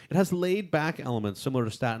docks. It has laid-back elements similar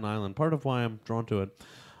to Staten Island, part of why I'm drawn to it.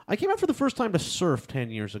 I came out for the first time to surf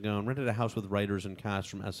 10 years ago and rented a house with writers and cast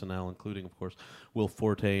from SNL, including, of course, Will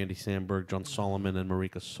Forte, Andy Samberg, John Solomon, and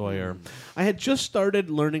Marika Sawyer. I had just started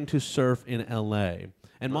learning to surf in L.A.,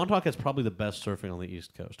 and Montauk has probably the best surfing on the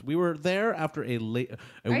East Coast. We were there after a week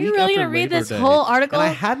Are you really after going to read Labor this Day, whole article? and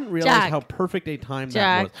I hadn't realized Jack. how perfect a time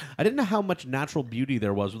Jack. that was. I didn't know how much natural beauty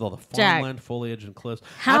there was with all the Jack. farmland, foliage, and cliffs.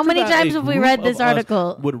 How After many that, times a have we group read this of us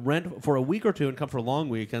article? Would rent for a week or two and come for long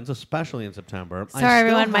weekends, especially in September. Sorry,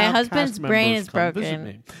 everyone, my husband's brain is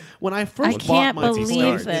broken. When I first bought can't my believe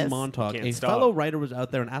place this. in Montauk, Can't a stop. fellow writer was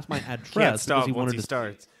out there and asked my address Can't because stop he once wanted he to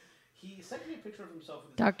starts. He sent me a picture of himself.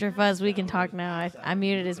 Dr. Fuzz, we can talk now. I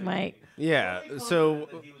muted his mic. Yeah, so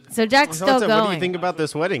Jack's so still what's up? What do going. you think about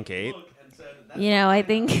this wedding, Kate? You know, I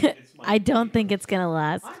don't think it's going to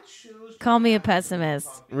last. Call me a pessimist.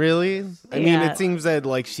 Really? I mean, Yeah. it seems that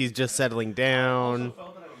like she's just settling down.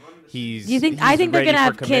 I think they're ready going to for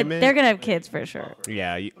have kids. commitment? They're going to have kids for sure.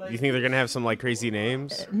 Yeah, you think they're gonna have some like crazy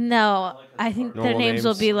names? No, I think their Normal names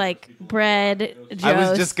will names? be like Bread Jost. I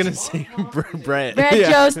was just gonna say Brett. Bread Yeah.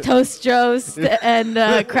 Jost, Toast Jost, and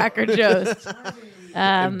Cracker Jost.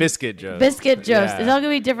 And Biscuit Jost. Biscuit Jost. Yeah. It's all going to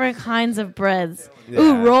be different kinds of breads. Yeah.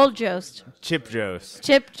 Ooh, Roll Jost. Chip Jost.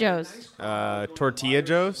 Chip Jost. Tortilla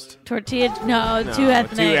Jost. Tortilla. No, too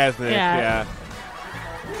ethnic. Too ethnic. Yeah.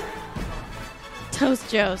 Toast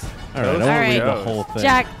Jost. All right, I won't read the whole thing.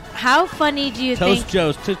 Jack, how funny do you Toast think?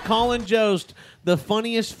 Jost. To Colin Jost, the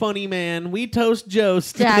funniest funny man. We toast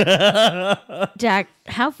Jost. Jack,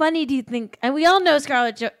 how funny do you think? And we all know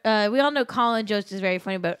we all know Colin Jost is very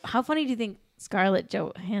funny, but how funny do you think Scarlett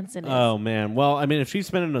Johansson is. Oh man. Well, I mean, if she's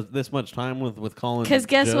spending this much time with Colin, Because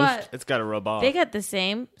guess what? It's got to rub off. They got the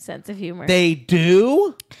same sense of humor. They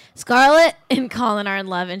do? Scarlett and Colin are in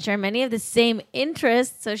love and share many of the same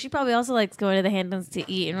interests. So she probably also likes going to the Hamptons to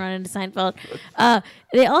eat and run into Seinfeld.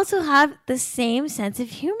 They also have the same sense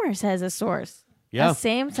of humor, says a source. Yeah. The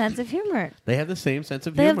same sense of humor. They have the same sense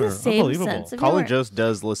of They have humor. the same Unbelievable. sense of Colin humor. Jost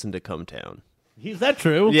does listen to Come Town. Is that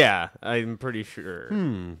true? Yeah, I'm pretty sure.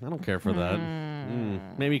 I don't care for that.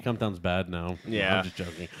 Maybe Come Down's bad now. Yeah. I'm just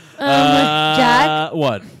joking. Jack?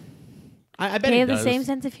 What? I bet They he have does. the same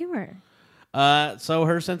sense of humor. So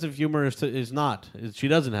her sense of humor is not. She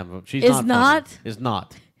doesn't have a. She's Is not. not? Funny. Is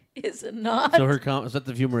not. Is it not? So her sense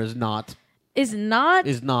of humor is not. Is not?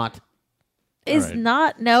 Is not. Is All right.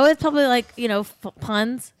 not. No, it's probably like,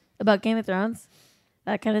 puns about Game of Thrones.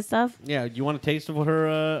 That kind of stuff. Yeah. Do you want a taste of what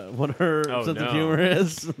her Oh, sense no. of humor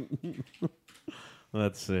is?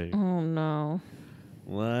 Let's see. Oh, no.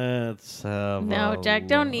 Let's have. No, a Jack,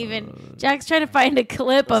 don't even. Jack's trying to find a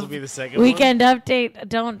clip This'll of be the second Weekend Update.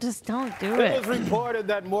 Don't do It was it. reported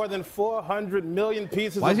that more than 400 million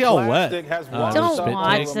pieces Why of is he all wet? plastic has Don't washed up on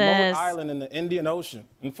watch a remote this. island in the Indian Ocean.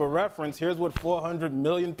 And for reference, here's what 400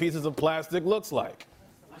 million pieces of plastic looks like.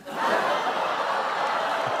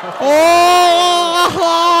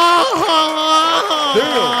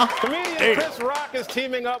 Comedian Chris Rock is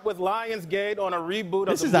teaming up with Lionsgate on a reboot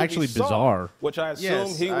This of is the movie actually Saw, bizarre. which I assume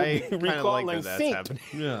Yes, he will I be kinda recalling like that that's Saint. happening.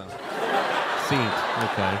 Yeah. Saint.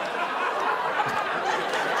 Okay.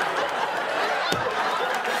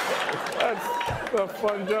 That's a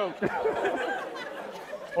fun joke.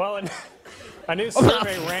 Well, a new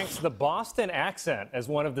survey ranks the Boston accent as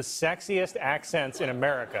one of the sexiest accents in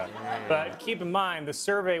America. But keep in mind, the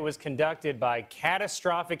survey was conducted by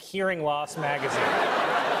Catastrophic Hearing Loss magazine.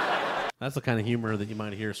 That's the kind of humor that you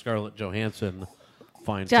might hear Scarlett Johansson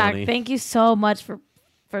find Jack, funny. thank you so much for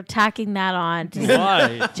tacking that on.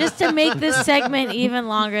 Why? Just to make this segment even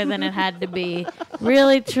longer than it had to be.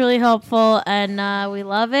 Really, truly helpful, and we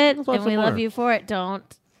love it, watch and we some love more. you for it.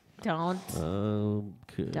 Don't.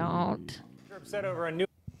 Okay. Don't. You're upset over a new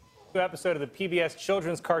episode of the PBS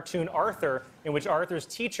children's cartoon Arthur, in which Arthur's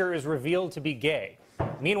teacher is revealed to be gay.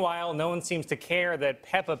 Meanwhile, no one seems to care that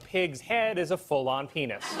Peppa Pig's head is a full-on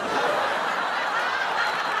penis.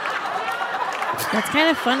 That's kind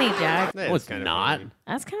of funny, Jack. That No, is it's kinda not. funny.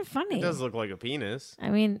 That's kind of funny. It does look like a penis. I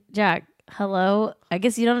mean, Jack, hello. I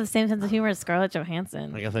guess you don't have the same sense of humor as Scarlett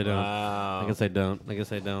Johansson. I guess I don't. Wow. I guess I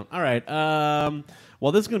don't. All right.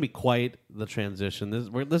 Well, this is going to be quite the transition. This is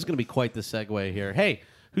going to be quite the segue here. Hey,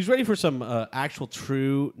 who's ready for some actual,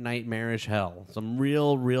 true, nightmarish hell? Some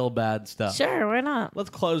real bad stuff. Sure, why not? Let's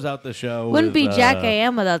close out the show. Wouldn't with, be Jack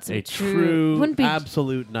AM without some a true. Wouldn't be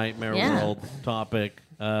absolute nightmare Yeah. world topic.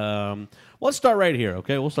 Let's start right here.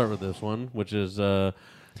 Okay, we'll start with this one, which is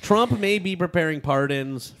Trump may be preparing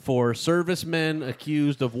pardons for servicemen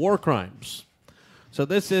accused of war crimes. So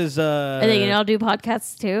this is. I think you all do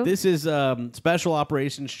podcasts too. This is Special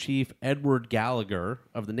Operations Chief Edward Gallagher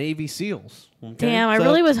of the Navy SEALs. Okay? Damn, I So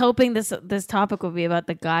really was hoping this topic would be about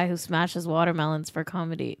the guy who smashes watermelons for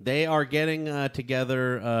comedy. They are getting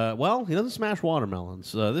together. Well, he doesn't smash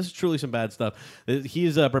watermelons. This is truly some bad stuff.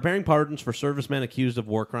 He's preparing pardons for servicemen accused of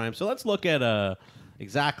war crimes. So let's look at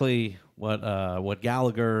exactly what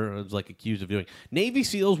Gallagher is accused of doing. Navy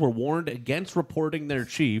SEALs were warned against reporting their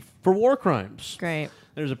chief for war crimes. Great.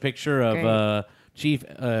 There's a picture of Chief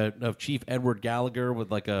Edward Gallagher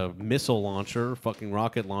with a missile launcher, fucking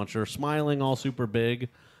rocket launcher, smiling all super big,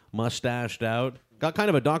 mustached out. Got kind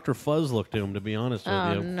of a Dr. Fuzz look to him, to be honest with you.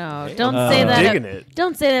 Oh no! Don't say that.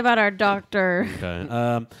 Don't say that about our doctor.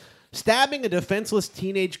 Okay. Stabbing a defenseless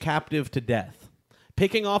teenage captive to death.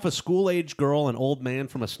 Picking off a school-age girl and old man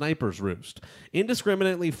from a sniper's roost.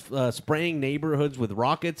 Indiscriminately spraying neighborhoods with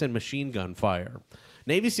rockets and machine gun fire.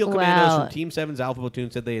 Navy SEAL commandos from Team 7's Alpha Platoon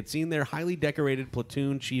said they had seen their highly decorated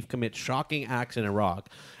platoon chief commit shocking acts in Iraq,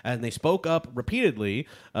 and they spoke up repeatedly,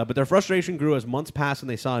 but their frustration grew as months passed and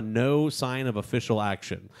they saw no sign of official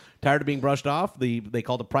action. Tired of being brushed off, they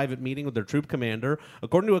called a private meeting with their troop commander.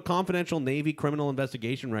 According to a confidential Navy criminal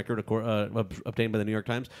investigation record obtained by the New York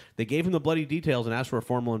Times, they gave him the bloody details and asked for a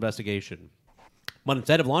formal investigation. But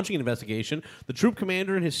instead of launching an investigation, the troop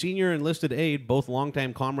commander and his senior enlisted aide, both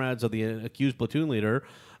longtime comrades of the accused platoon leader,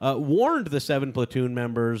 warned the 7 platoon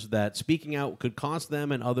members that speaking out could cost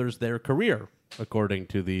them and others their career, according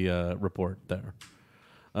to the report there.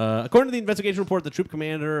 According to the investigation report, the troop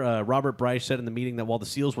commander, Robert Bryce, said in the meeting that while the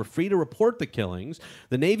SEALs were free to report the killings,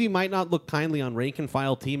 the Navy might not look kindly on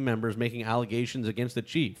rank-and-file team members making allegations against the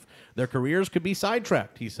chief. Their careers could be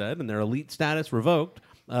sidetracked, he said, and their elite status revoked.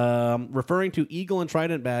 Referring to Eagle and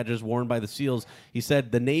Trident badges worn by the SEALs, he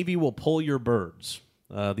said, "The Navy will pull your birds."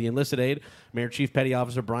 The enlisted aide, Mayor Chief Petty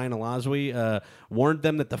Officer Brian Alazwi, warned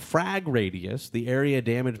them that the frag radius, the area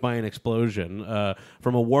damaged by an explosion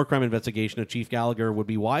from a war crime investigation of Chief Gallagher, would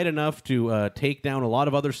be wide enough to take down a lot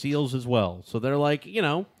of other SEALs as well. So they're like,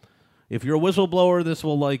 if you're a whistleblower, this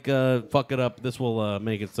will fuck it up. This will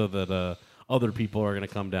make it so that other people are going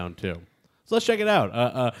to come down too. So let's check it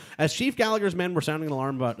out. As Chief Gallagher's men were sounding an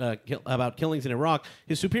alarm about killings in Iraq,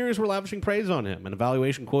 his superiors were lavishing praise on him. An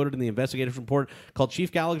evaluation quoted in the investigative report called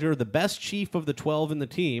Chief Gallagher the best chief of the 12 in the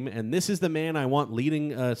team, and this is the man I want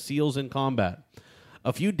leading SEALs in combat.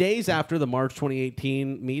 A few days after the March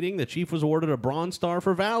 2018 meeting, the chief was awarded a Bronze Star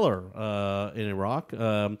for Valor in Iraq.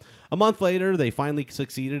 A month later, they finally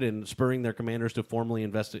succeeded in spurring their commanders to formally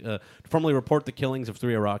report the killings of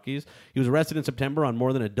 3 Iraqis. He was arrested in September on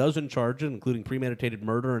more than a dozen charges, including premeditated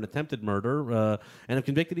murder and attempted murder, and if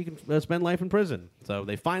convicted, he can spend life in prison. So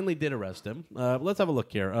they finally did arrest him. Let's have a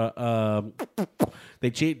look here.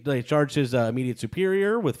 They charged his immediate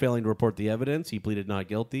superior with failing to report the evidence. He pleaded not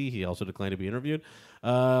guilty. He also declined to be interviewed.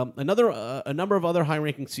 A number of other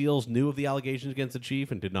high-ranking SEALs knew of the allegations against the chief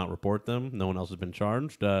and did not report them. No one else has been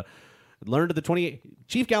charged.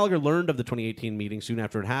 Chief Gallagher learned of the 2018 meeting soon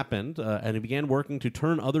after it happened, and he began working to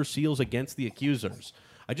turn other SEALs against the accusers.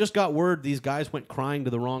 "I just got word these guys went crying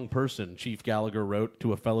to the wrong person," Chief Gallagher wrote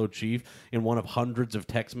to a fellow chief in one of hundreds of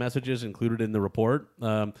text messages included in the report.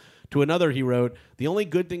 To another, he wrote, the only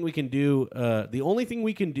thing we can do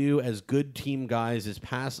as good team guys is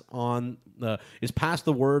pass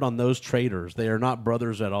the word on those traitors. They are not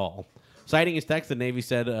brothers at all." Citing his text, the Navy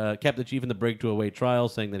said kept the chief in the brig to await trial,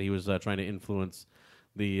 saying that he was trying to influence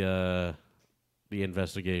the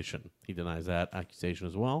investigation. He denies that accusation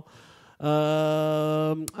as well.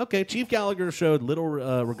 Okay, Chief Gallagher showed little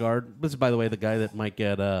regard. This is, by the way, the guy that might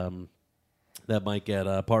get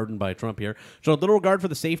pardoned by Trump here. Showed little regard for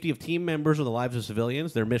the safety of team members or the lives of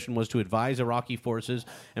civilians. Their mission was to advise Iraqi forces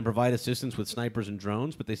and provide assistance with snipers and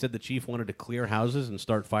drones, but they said the chief wanted to clear houses and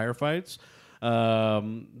start firefights.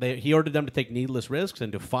 He ordered them to take needless risks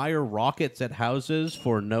and to fire rockets at houses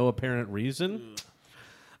for no apparent reason.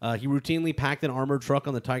 He routinely packed an armored truck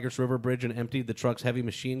on the Tigris River Bridge and emptied the truck's heavy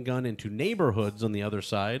machine gun into neighborhoods on the other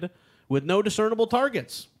side with no discernible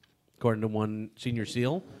targets, according to one senior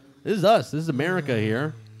SEAL. This is us. This is America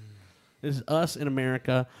here. This is us in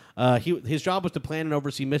America. His job was to plan and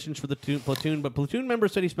oversee missions for the platoon, but platoon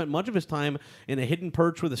members said he spent much of his time in a hidden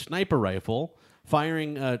perch with a sniper rifle,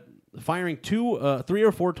 firing 3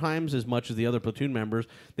 or 4 times as much as the other platoon members.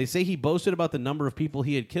 They say he boasted about the number of people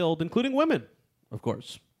he had killed, including women, of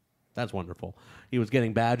course. That's wonderful. He was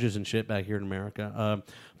getting badges and shit back here in America.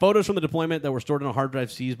 Photos from the deployment that were stored on a hard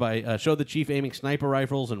drive seized by showed the chief aiming sniper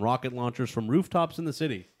rifles and rocket launchers from rooftops in the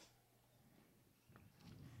city.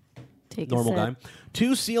 Normal guy.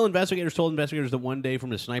 2 SEAL investigators told investigators that one day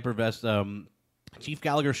from his sniper vest, Chief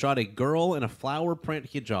Gallagher shot a girl in a flower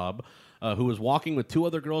print hijab who was walking with 2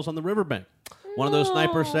 other girls on the riverbank. One of those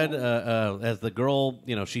snipers said, as the girl,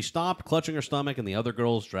 she stopped, clutching her stomach, and the other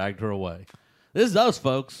girls dragged her away. This is us,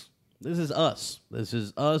 folks. This is us. This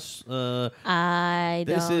is us.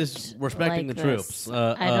 This is respecting the troops.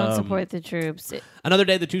 I don't support the troops. Another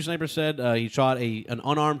day, the 2 snipers said he shot an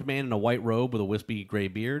unarmed man in a white robe with a wispy gray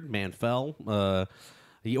beard. Man fell.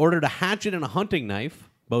 He ordered a hatchet and a hunting knife,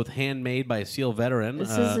 both handmade by a SEAL veteran.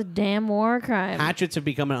 This is a damn war crime. Hatchets have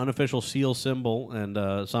become an unofficial SEAL symbol,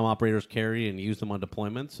 and some operators carry and use them on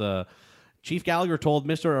deployments. Chief Gallagher told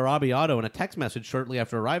Mr. Arabiato in a text message shortly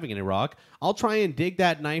after arriving in Iraq, "I'll try and dig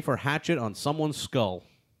that knife or hatchet on someone's skull."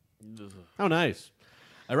 How nice.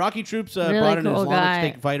 Iraqi troops brought in an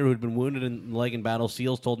Islamic State fighter who had been wounded in the leg in battle.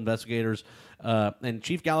 SEALs told investigators, and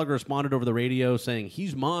Chief Gallagher responded over the radio saying,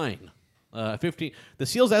 "He's mine." 15. The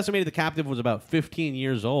SEALs estimated the captive was about 15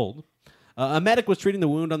 years old. A medic was treating the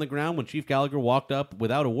wound on the ground when Chief Gallagher walked up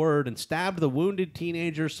without a word and stabbed the wounded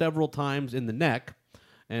teenager several times in the neck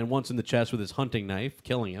and once in the chest with his hunting knife,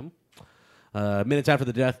 killing him. Minutes after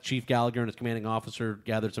the death, Chief Gallagher and his commanding officer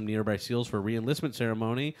gathered some nearby SEALs for a re-enlistment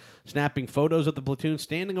ceremony, snapping photos of the platoon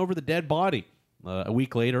standing over the dead body. A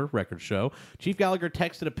week later, records show, Chief Gallagher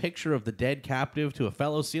texted a picture of the dead captive to a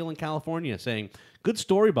fellow SEAL in California saying, "Good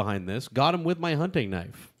story behind this. Got him with my hunting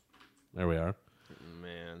knife." There we are.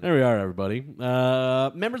 There we are, everybody.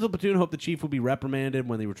 Members of the platoon hoped the chief would be reprimanded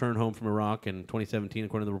when they returned home from Iraq in 2017,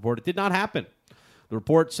 according to the report. It did not happen. The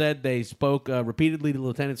report said they spoke repeatedly to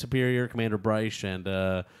Lieutenant Superior Commander Bryce and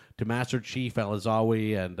to Master Chief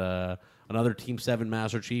Al-Azawi and another Team 7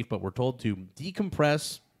 Master Chief, but were told to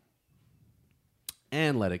decompress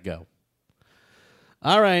and let it go.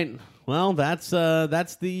 All right. Well, that's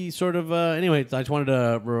the sort of anyway. I just wanted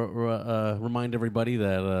to remind everybody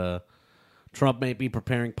that Trump may be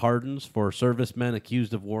preparing pardons for servicemen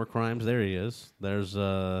accused of war crimes. There he is. There's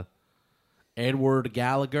Edward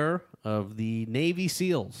Gallagher of the Navy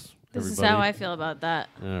SEALs. This is how I feel about that.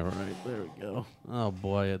 All right, there we go. Oh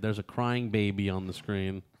boy, there's a crying baby on the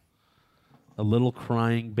screen. A little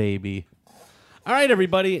crying baby. All right,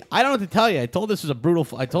 everybody. I don't know what to tell you. I told you this was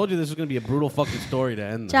going to be a brutal fucking story to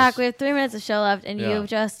end this. Jack, we have 3 minutes of show left, and Yeah. you've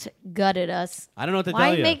just gutted us. I don't know what to Why tell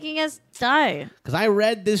are you. you making us die? Because I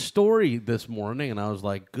read this story this morning, and I was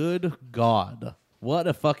like, good God. What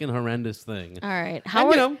a fucking horrendous thing. All right.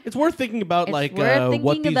 It's worth thinking about, It's like, worth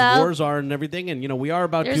what thinking these about- wars are and everything. And, we are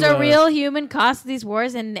about There's to... a real human cost to these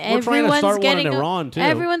wars, and trying to everyone's start one getting in Iran, too.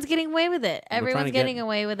 Everyone's getting away with it. We're trying Everyone's to getting get-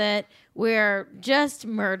 away with it. We're just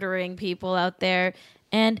murdering people out there.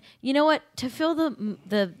 And you know what? To fill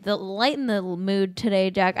the lighten the mood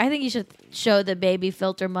today, Jack, I think you should show the Baby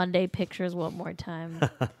Filter Monday pictures one more time.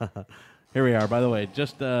 Here we are, by the way,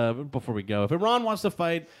 just before we go. If Iran wants to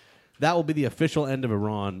fight, that will be the official end of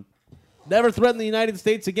Iran. Never threaten the United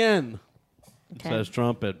States again, says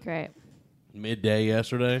Trump at midday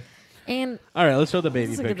yesterday. And all right, let's show the baby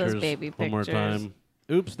let's look at pictures those baby one more pictures. time.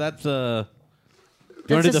 Oops, that's... Do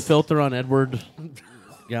you want to do the filter on Edward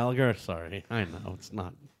Gallagher? Sorry, I know, it's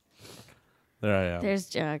not... There I am. There's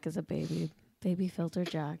Jack as a baby. Baby Filter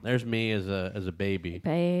Jack. There's me as a baby.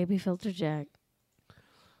 Baby Filter Jack.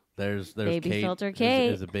 There's Baby Cait Filter Cait.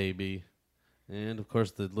 as a baby. And, of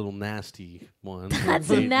course, the little nasty one. That's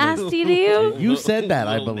nasty to you? You said that,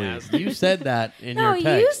 I Little believe. nasty. You said that in No, your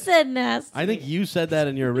text. you said nasty. I think you said that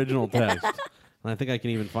in your original text. And I think I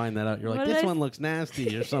can even find that out. You're like, What did this I one looks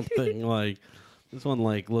nasty or something. Like, this one,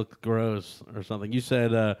 looked gross or something. You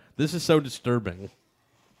said, this is so disturbing.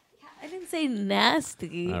 I didn't say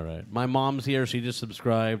nasty. All right. My mom's here. She just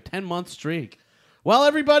subscribed. 10-month streak. Well,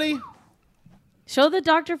 everybody. Show the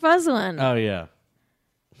Dr. Fuzz one. Oh, yeah.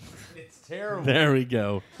 It's terrible. There we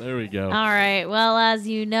go. There we go. All right. Well, as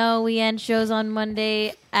you know, we end shows on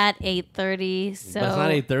Monday at 8:30. So But it's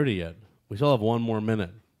not 8:30 yet. We still have one more minute.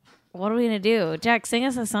 what are we gonna do? Jack, sing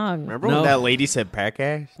us a song. Remember when that lady said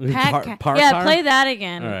podcast? Yeah, play that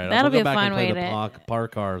again. All right, That'll we'll be go a back fun and play way the to. par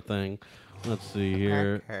car thing. Let's see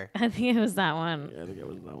here. I think it was that one. I think it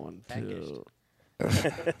was that one too.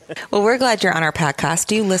 Well, we're glad you're on our podcast.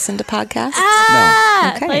 Do you listen to podcasts?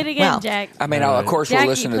 Ah! Okay. Play it again, Well, Jack. I mean, of course, Jackie, we'll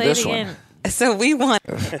listen to play it this again. one. So we want.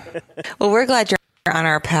 Well, we're glad you're on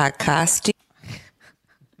our podcast.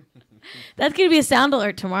 That's gonna be a sound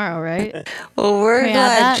alert tomorrow, right? Well, we're Can we add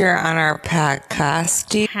glad that? you're on our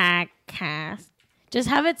podcast. Podcast. Just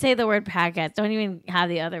have it say the word podcast. Don't even have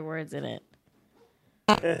the other words in it.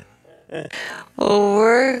 Well,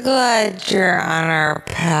 we're glad you're on our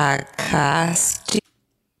podcast.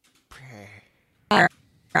 On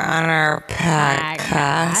our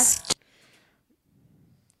podcast.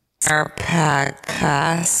 Our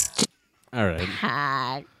podcast. All right.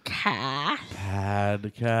 Podcast.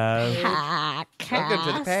 Podcast. Welcome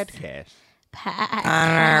to the podcast. On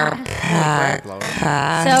our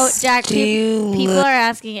podcast. So, Jack, Do you people li- are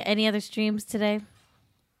asking any other streams today.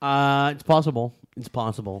 It's possible. It's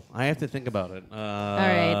possible. I have to think about it. All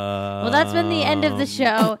right. Well, that's been the end of the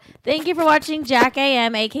show. Thank you for watching Jack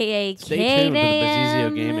AM, a.k.a. Stay Kate tuned for the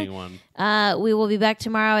AM. Bezizio Gaming one. We will be back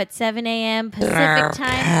tomorrow at 7 a.m. Pacific Our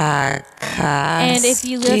time. And if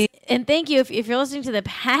you and thank you if you're listening to the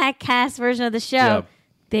podcast version of the show. Yep.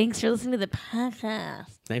 Thanks for listening to the podcast.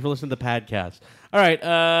 Thanks for listening to the podcast. All right.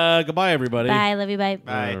 Goodbye, everybody. Bye. Love you. Bye.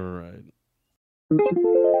 Bye. All right.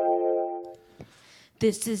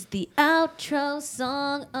 This is the outro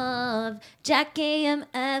song of Jack AM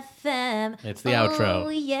FM. It's the outro. Oh,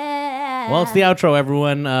 yeah. Well, it's the outro,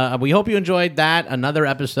 everyone. We hope you enjoyed that. Another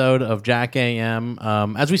episode of Jack AM.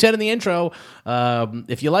 As we said in the intro,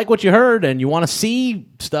 if you like what you heard and you want to see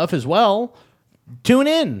stuff as well, tune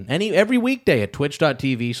in every weekday at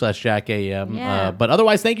twitch.tv/JackAM. Yeah. But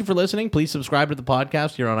otherwise, thank you for listening. Please subscribe to the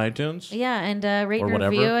podcast here on iTunes. Yeah, and rate Or and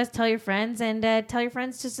whatever. review us. Tell your friends, and tell your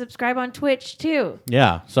friends to subscribe on Twitch, too.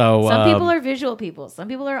 Yeah. So Some people are visual people. Some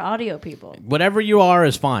people are audio people. whatever you are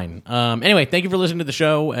is fine. Anyway, thank you for listening to the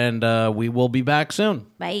show, and we will be back soon.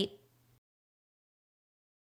 Bye.